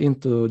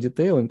into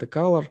detail, into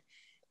color,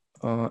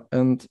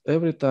 and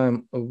every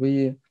time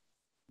we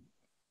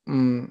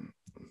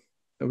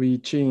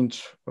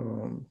change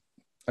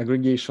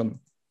aggregation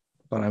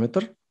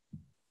parameter,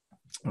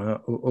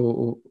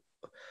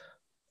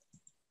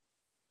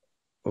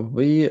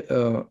 we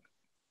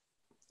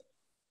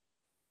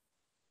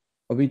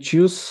we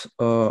choose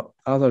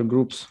other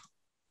groups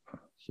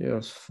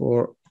here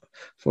for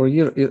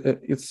here.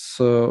 It's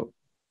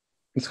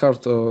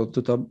hard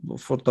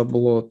for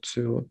Tableau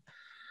to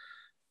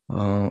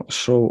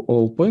show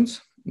all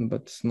points,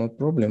 but it's not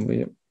problem.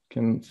 We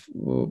can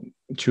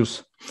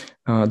choose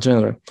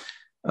genre.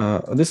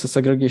 This is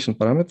aggregation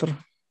parameter.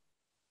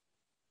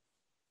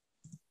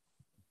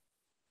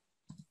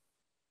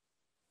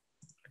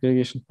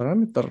 Aggregation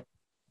parameter,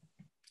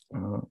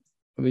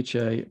 which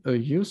I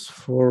use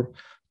for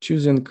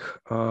choosing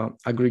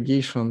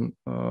aggregation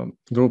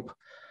group.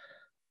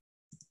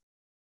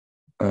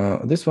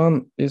 This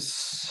one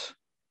is,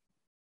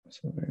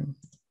 sorry.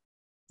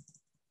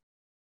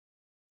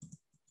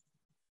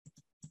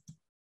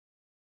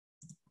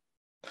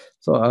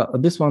 So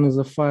this one is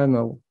a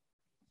final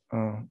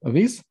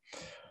viz,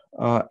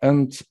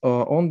 and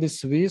on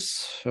this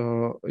viz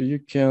you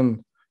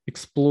can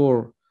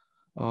explore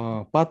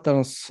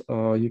patterns,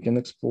 you can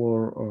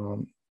explore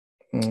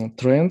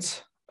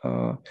trends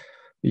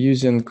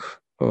using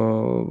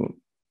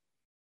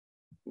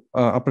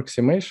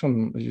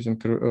approximation, using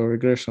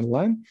regression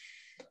line.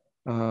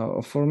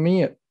 For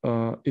me,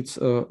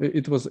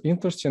 it was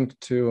interesting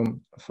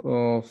to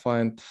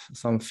find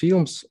some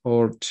films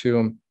or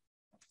to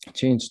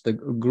change the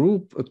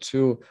group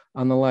to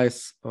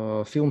analyze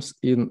films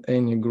in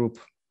any group.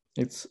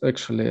 It's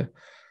actually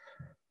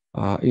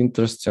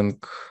interesting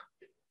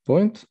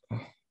point.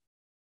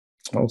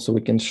 Also,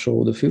 we can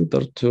show the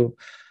filter to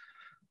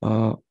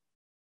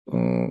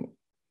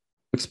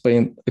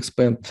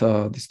expand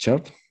this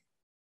chart.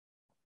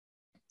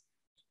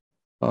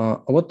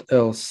 What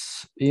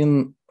else?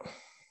 In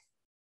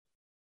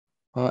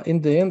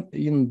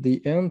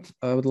the end,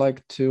 I would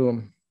like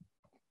to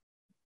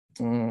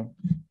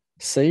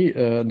say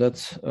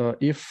that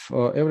if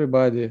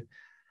everybody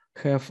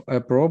have a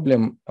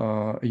problem,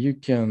 you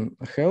can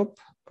help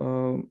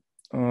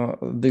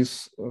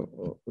this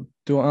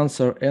to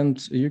answer,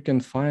 and you can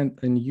find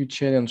a new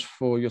challenge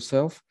for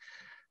yourself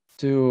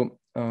to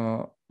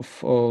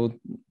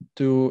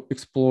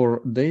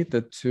explore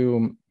data,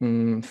 to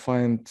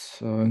find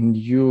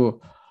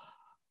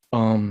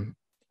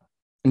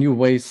new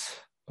ways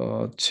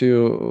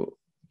to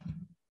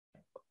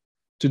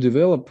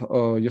develop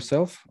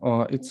yourself.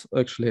 It's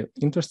actually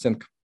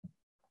interesting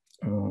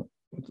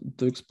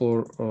to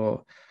explore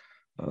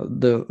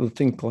the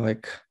thing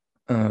like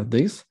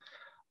this.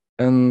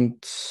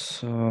 And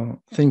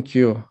thank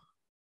you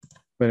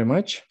very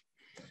much.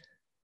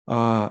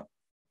 I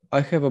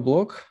have a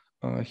blog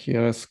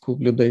here at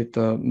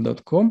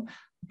schoolbluedata.com,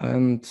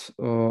 and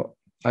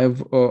I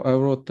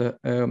wrote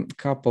a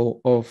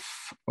couple of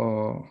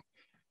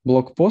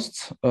blog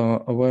posts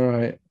where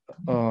I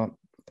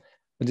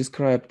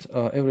described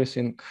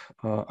everything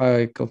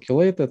I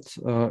calculated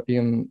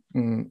in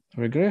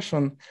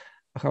regression,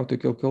 how to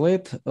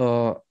calculate.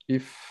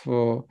 If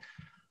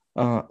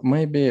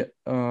maybe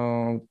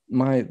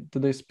my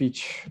today's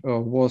speech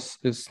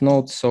is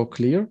not so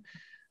clear,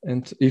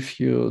 and if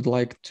you'd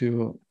like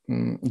to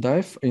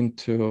dive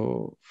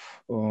into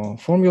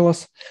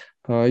formulas,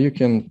 you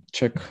can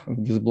check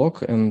this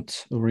blog and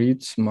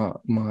read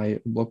my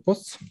blog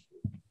posts.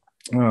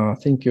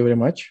 Thank you very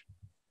much.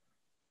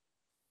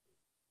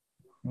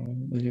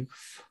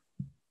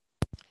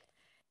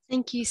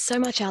 Thank you so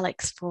much,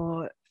 Alex,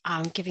 for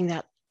giving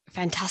that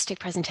fantastic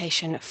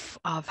presentation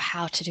of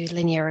how to do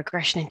linear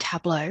regression in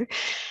Tableau.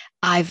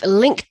 I've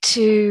linked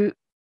to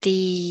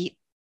the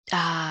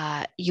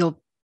your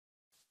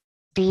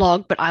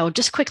blog, but I will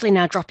just quickly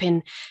now drop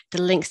in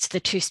the links to the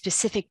two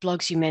specific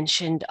blogs you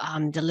mentioned,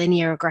 the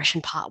linear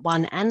regression part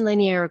 1 and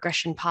linear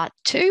regression part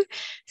 2.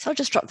 So I'll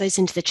just drop those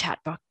into the chat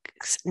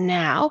box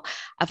now.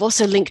 I've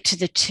also linked to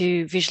the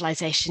two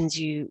visualizations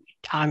you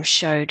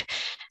showed,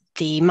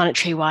 the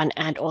monetary one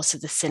and also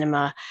the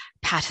cinema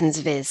patterns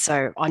viz,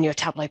 so on your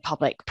Tableau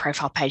Public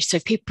profile page. So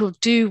if people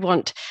do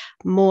want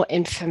more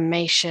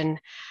information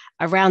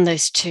around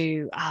those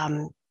two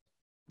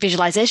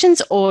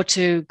visualizations, or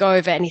to go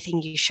over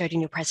anything you showed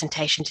in your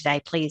presentation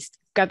today, please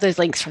grab those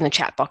links from the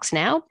chat box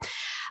now.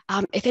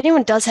 If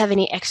anyone does have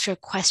any extra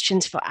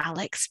questions for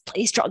Alex,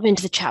 please drop them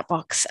into the chat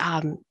box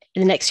in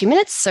the next few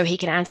minutes so he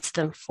can answer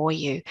them for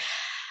you.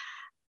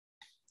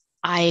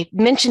 I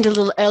mentioned a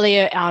little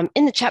earlier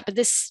in the chat, but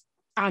this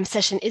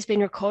session is being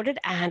recorded,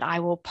 and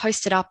I will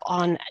post it up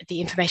on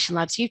the Information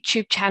Labs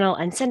YouTube channel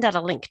and send out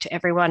a link to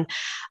everyone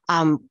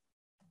to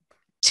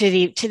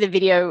the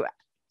video,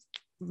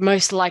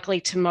 most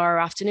likely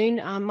tomorrow afternoon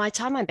my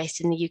time. I'm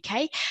based in the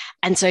UK,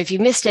 and so if you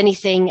missed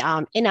anything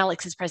in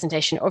Alex's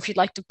presentation, or if you'd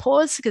like to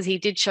pause, because he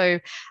did show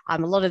a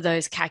lot of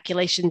those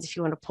calculations, if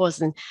you want to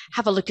pause and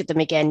have a look at them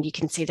again, you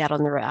can see that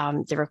on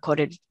the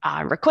recorded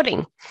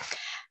recording.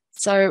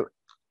 So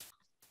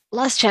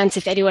last chance,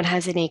 if anyone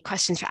has any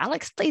questions for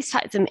Alex, please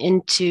type them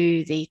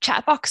into the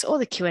chat box or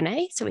the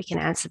Q&A so we can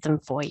answer them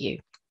for you.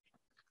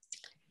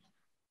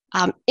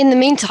 In the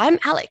meantime,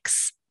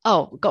 Alex,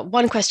 got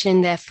one question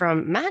in there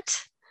from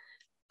Matt.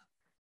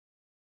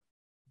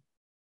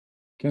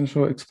 Can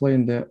you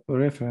explain the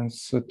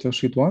reference to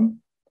sheet 1?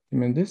 You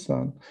mean this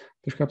one?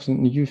 Perhaps a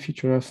new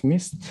feature I've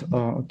missed.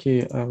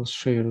 Okay, I'll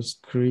share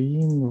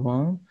screen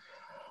one.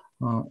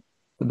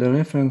 The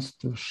reference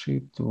to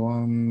sheet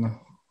one.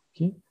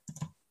 Okay.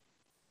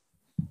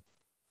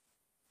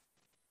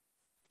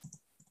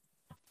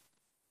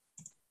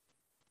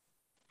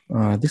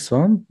 This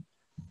one.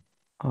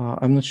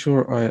 I'm not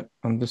sure I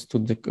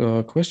understood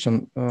the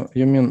question.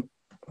 You mean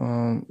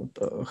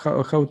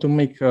how to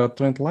make a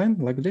trend line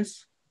like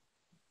this?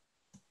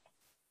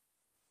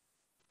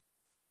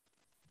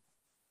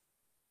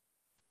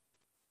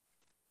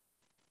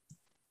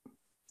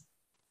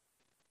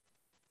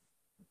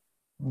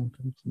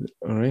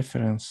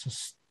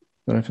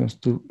 Reference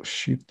to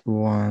sheet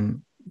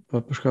one,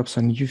 but perhaps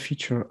a new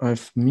feature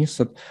I've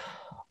missed.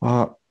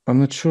 I'm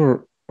not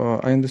sure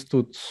I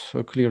understood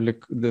clearly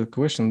the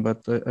question,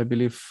 but I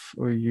believe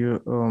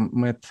you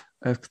Matt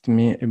asked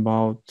me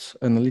about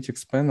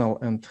analytics panel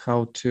and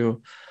how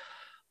to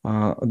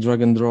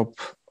drag and drop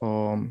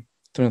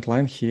trend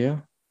line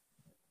here.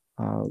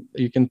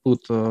 You can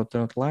put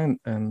trend line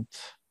and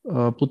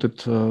put it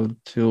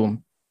to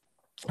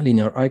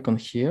linear icon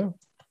here,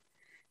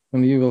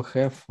 and you will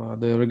have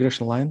the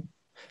regression line.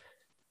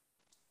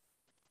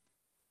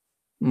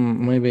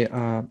 Maybe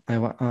I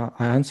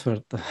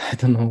answered, I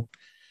don't know.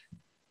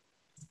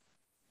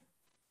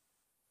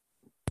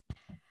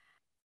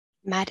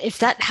 Matt,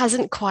 if Alex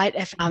hasn't quite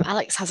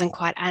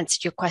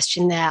answered your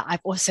question there, I've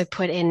also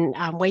put in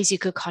ways you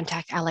could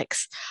contact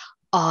Alex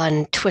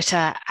on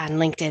Twitter and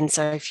LinkedIn.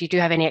 So if you do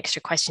have any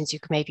extra questions, you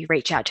can maybe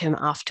reach out to him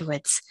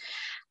afterwards.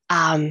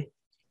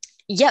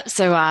 Yep.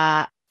 So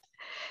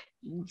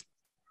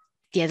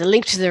yeah, the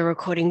link to the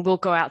recording will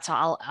go out. So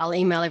I'll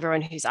email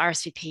everyone who's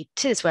RSVP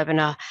to this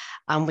webinar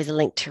with a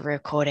link to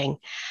recording.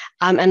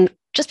 And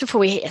just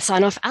before we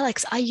sign off,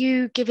 Alex, are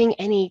you giving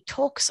any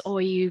talks, or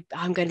are you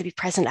going to be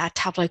present at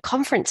Tableau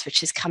conference,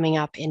 which is coming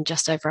up in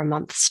just over a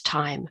month's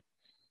time?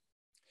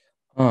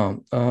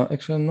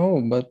 Actually,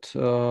 no, but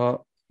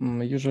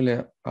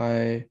usually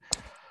I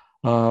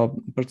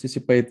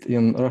participate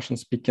in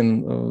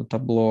Russian-speaking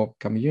Tableau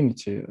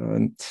community,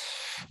 and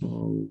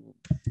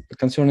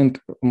concerning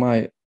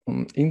my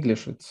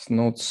English, it's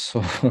not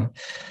so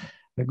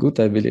good,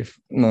 I believe.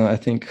 No, I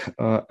think,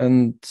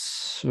 and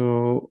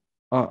so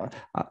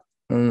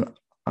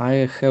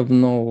I have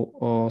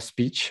no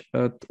speech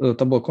at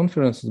Tableau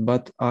conferences,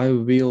 but I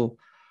will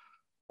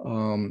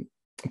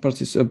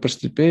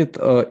participate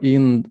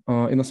in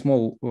a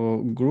small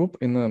group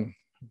in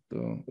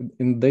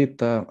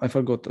data. I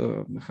forgot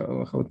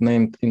how it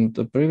named in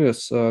the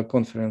previous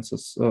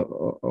conferences.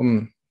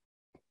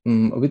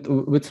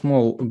 With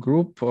small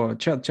group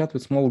chat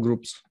with small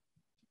groups.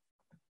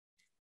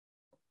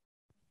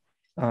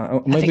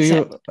 Maybe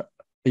you,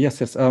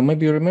 yes.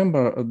 Maybe you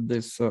remember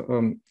this,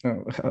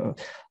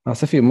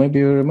 Sophie. Maybe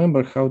you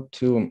remember how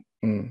to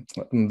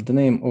the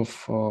name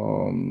of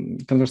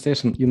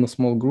conversation in a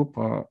small group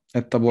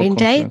at Tableau Brain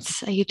conference.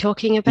 dates? Are you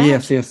talking about?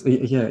 Yes,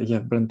 yeah.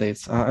 Brain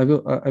dates. I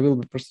will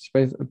be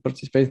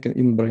participating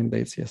in brain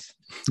dates. Yes.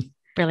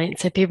 Brilliant.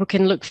 So people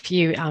can look for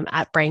you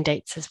at Brain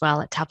Dates as well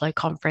at Tableau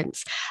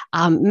Conference.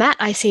 Matt,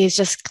 I see, has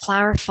just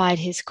clarified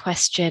his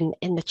question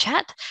in the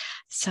chat.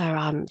 So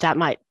that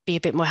might be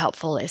a bit more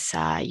helpful. Is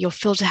your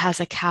filter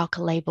has a calc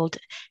labeled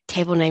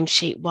table name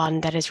sheet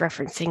one that is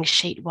referencing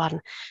sheet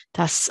one,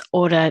 thus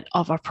order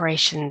of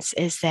operations.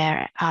 Is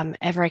there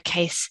ever a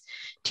case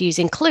to use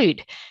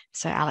include?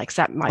 So Alex,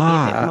 that might be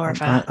a bit more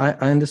of a...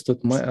 I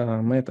understood,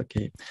 Matt,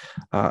 okay.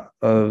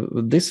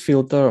 This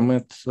filter,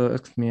 Matt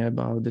asked me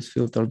about this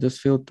filter. This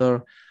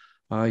filter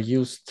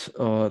used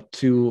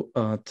to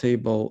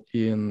table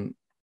in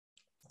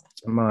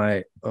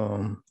my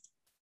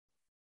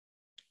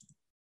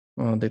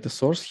data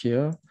source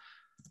here.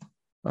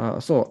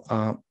 So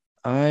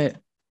I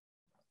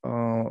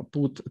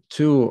put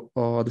two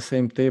the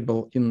same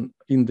table in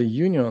the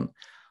union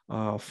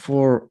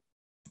for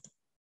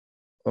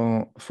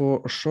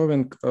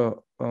showing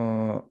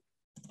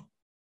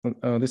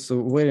this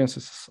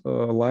variances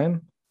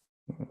line.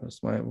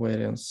 That's my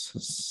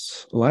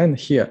variances line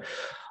here.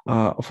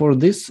 For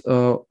this,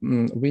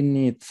 we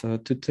need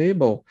to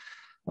table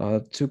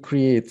to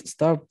create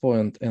start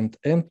point and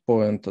end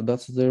point.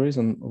 That's the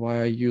reason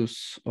why I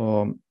use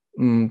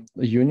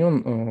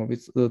union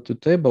with to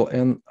table,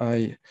 and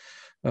I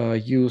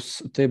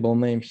use table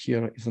name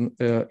here is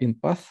in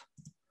path.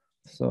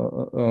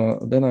 So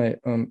then I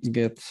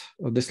get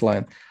this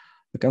line.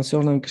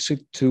 Concerning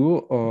sheet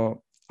 2,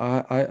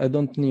 I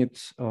don't need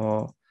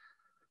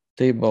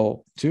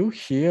table 2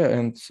 here,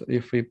 and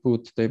if we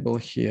put table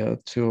here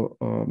 2,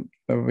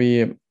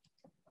 we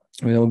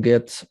will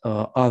get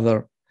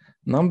other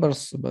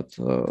numbers, but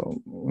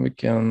we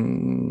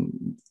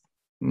can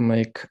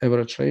make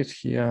average rate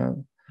here.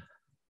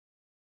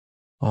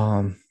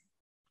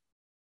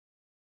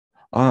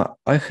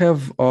 I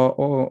have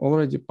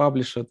already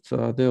published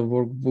the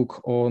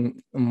workbook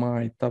on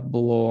my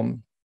Tableau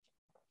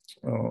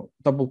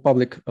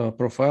Public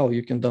profile.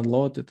 You can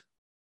download it.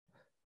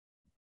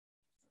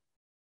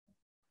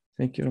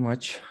 Thank you very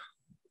much.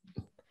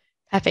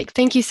 Perfect.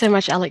 Thank you so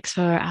much, Alex,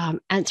 for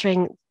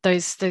answering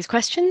those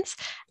questions.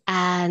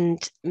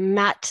 And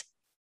Matt,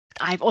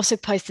 I've also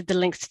posted the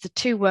links to the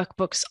 2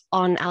 workbooks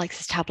on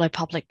Alex's Tableau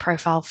Public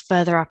profile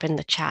further up in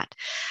the chat.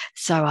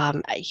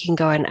 So you can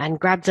go and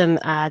grab them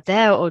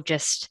there, or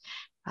just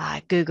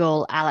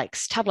Google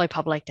Alex Tableau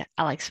Public,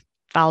 Alex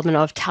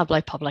Varlamov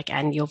Tableau Public,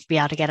 and you'll be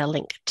able to get a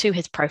link to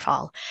his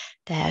profile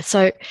there.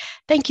 So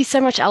thank you so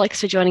much,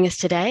 Alex, for joining us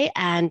today.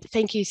 And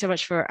thank you so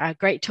much for a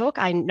great talk.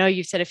 I know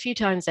you've said a few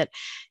times that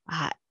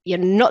you're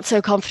not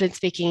so confident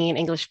speaking in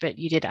English, but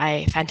you did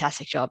a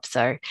fantastic job.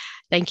 So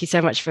thank you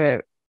so much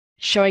for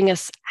showing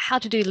us how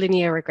to do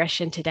linear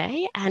regression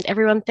today. And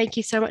everyone, thank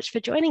you so much for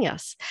joining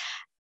us.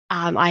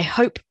 I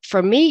hope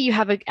from me, you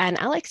have and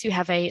Alex, you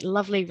have a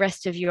lovely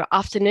rest of your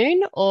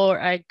afternoon, or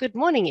a good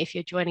morning if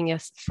you're joining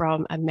us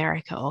from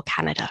America or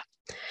Canada.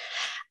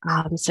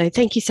 So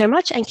thank you so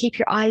much, and keep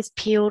your eyes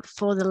peeled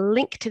for the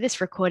link to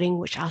this recording,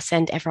 which I'll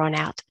send everyone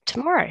out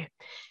tomorrow.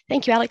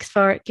 Thank you, Alex,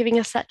 for giving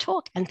us that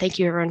talk, and thank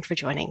you everyone for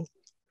joining.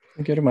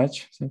 Thank you very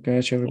much. Thank you very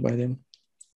much, everybody.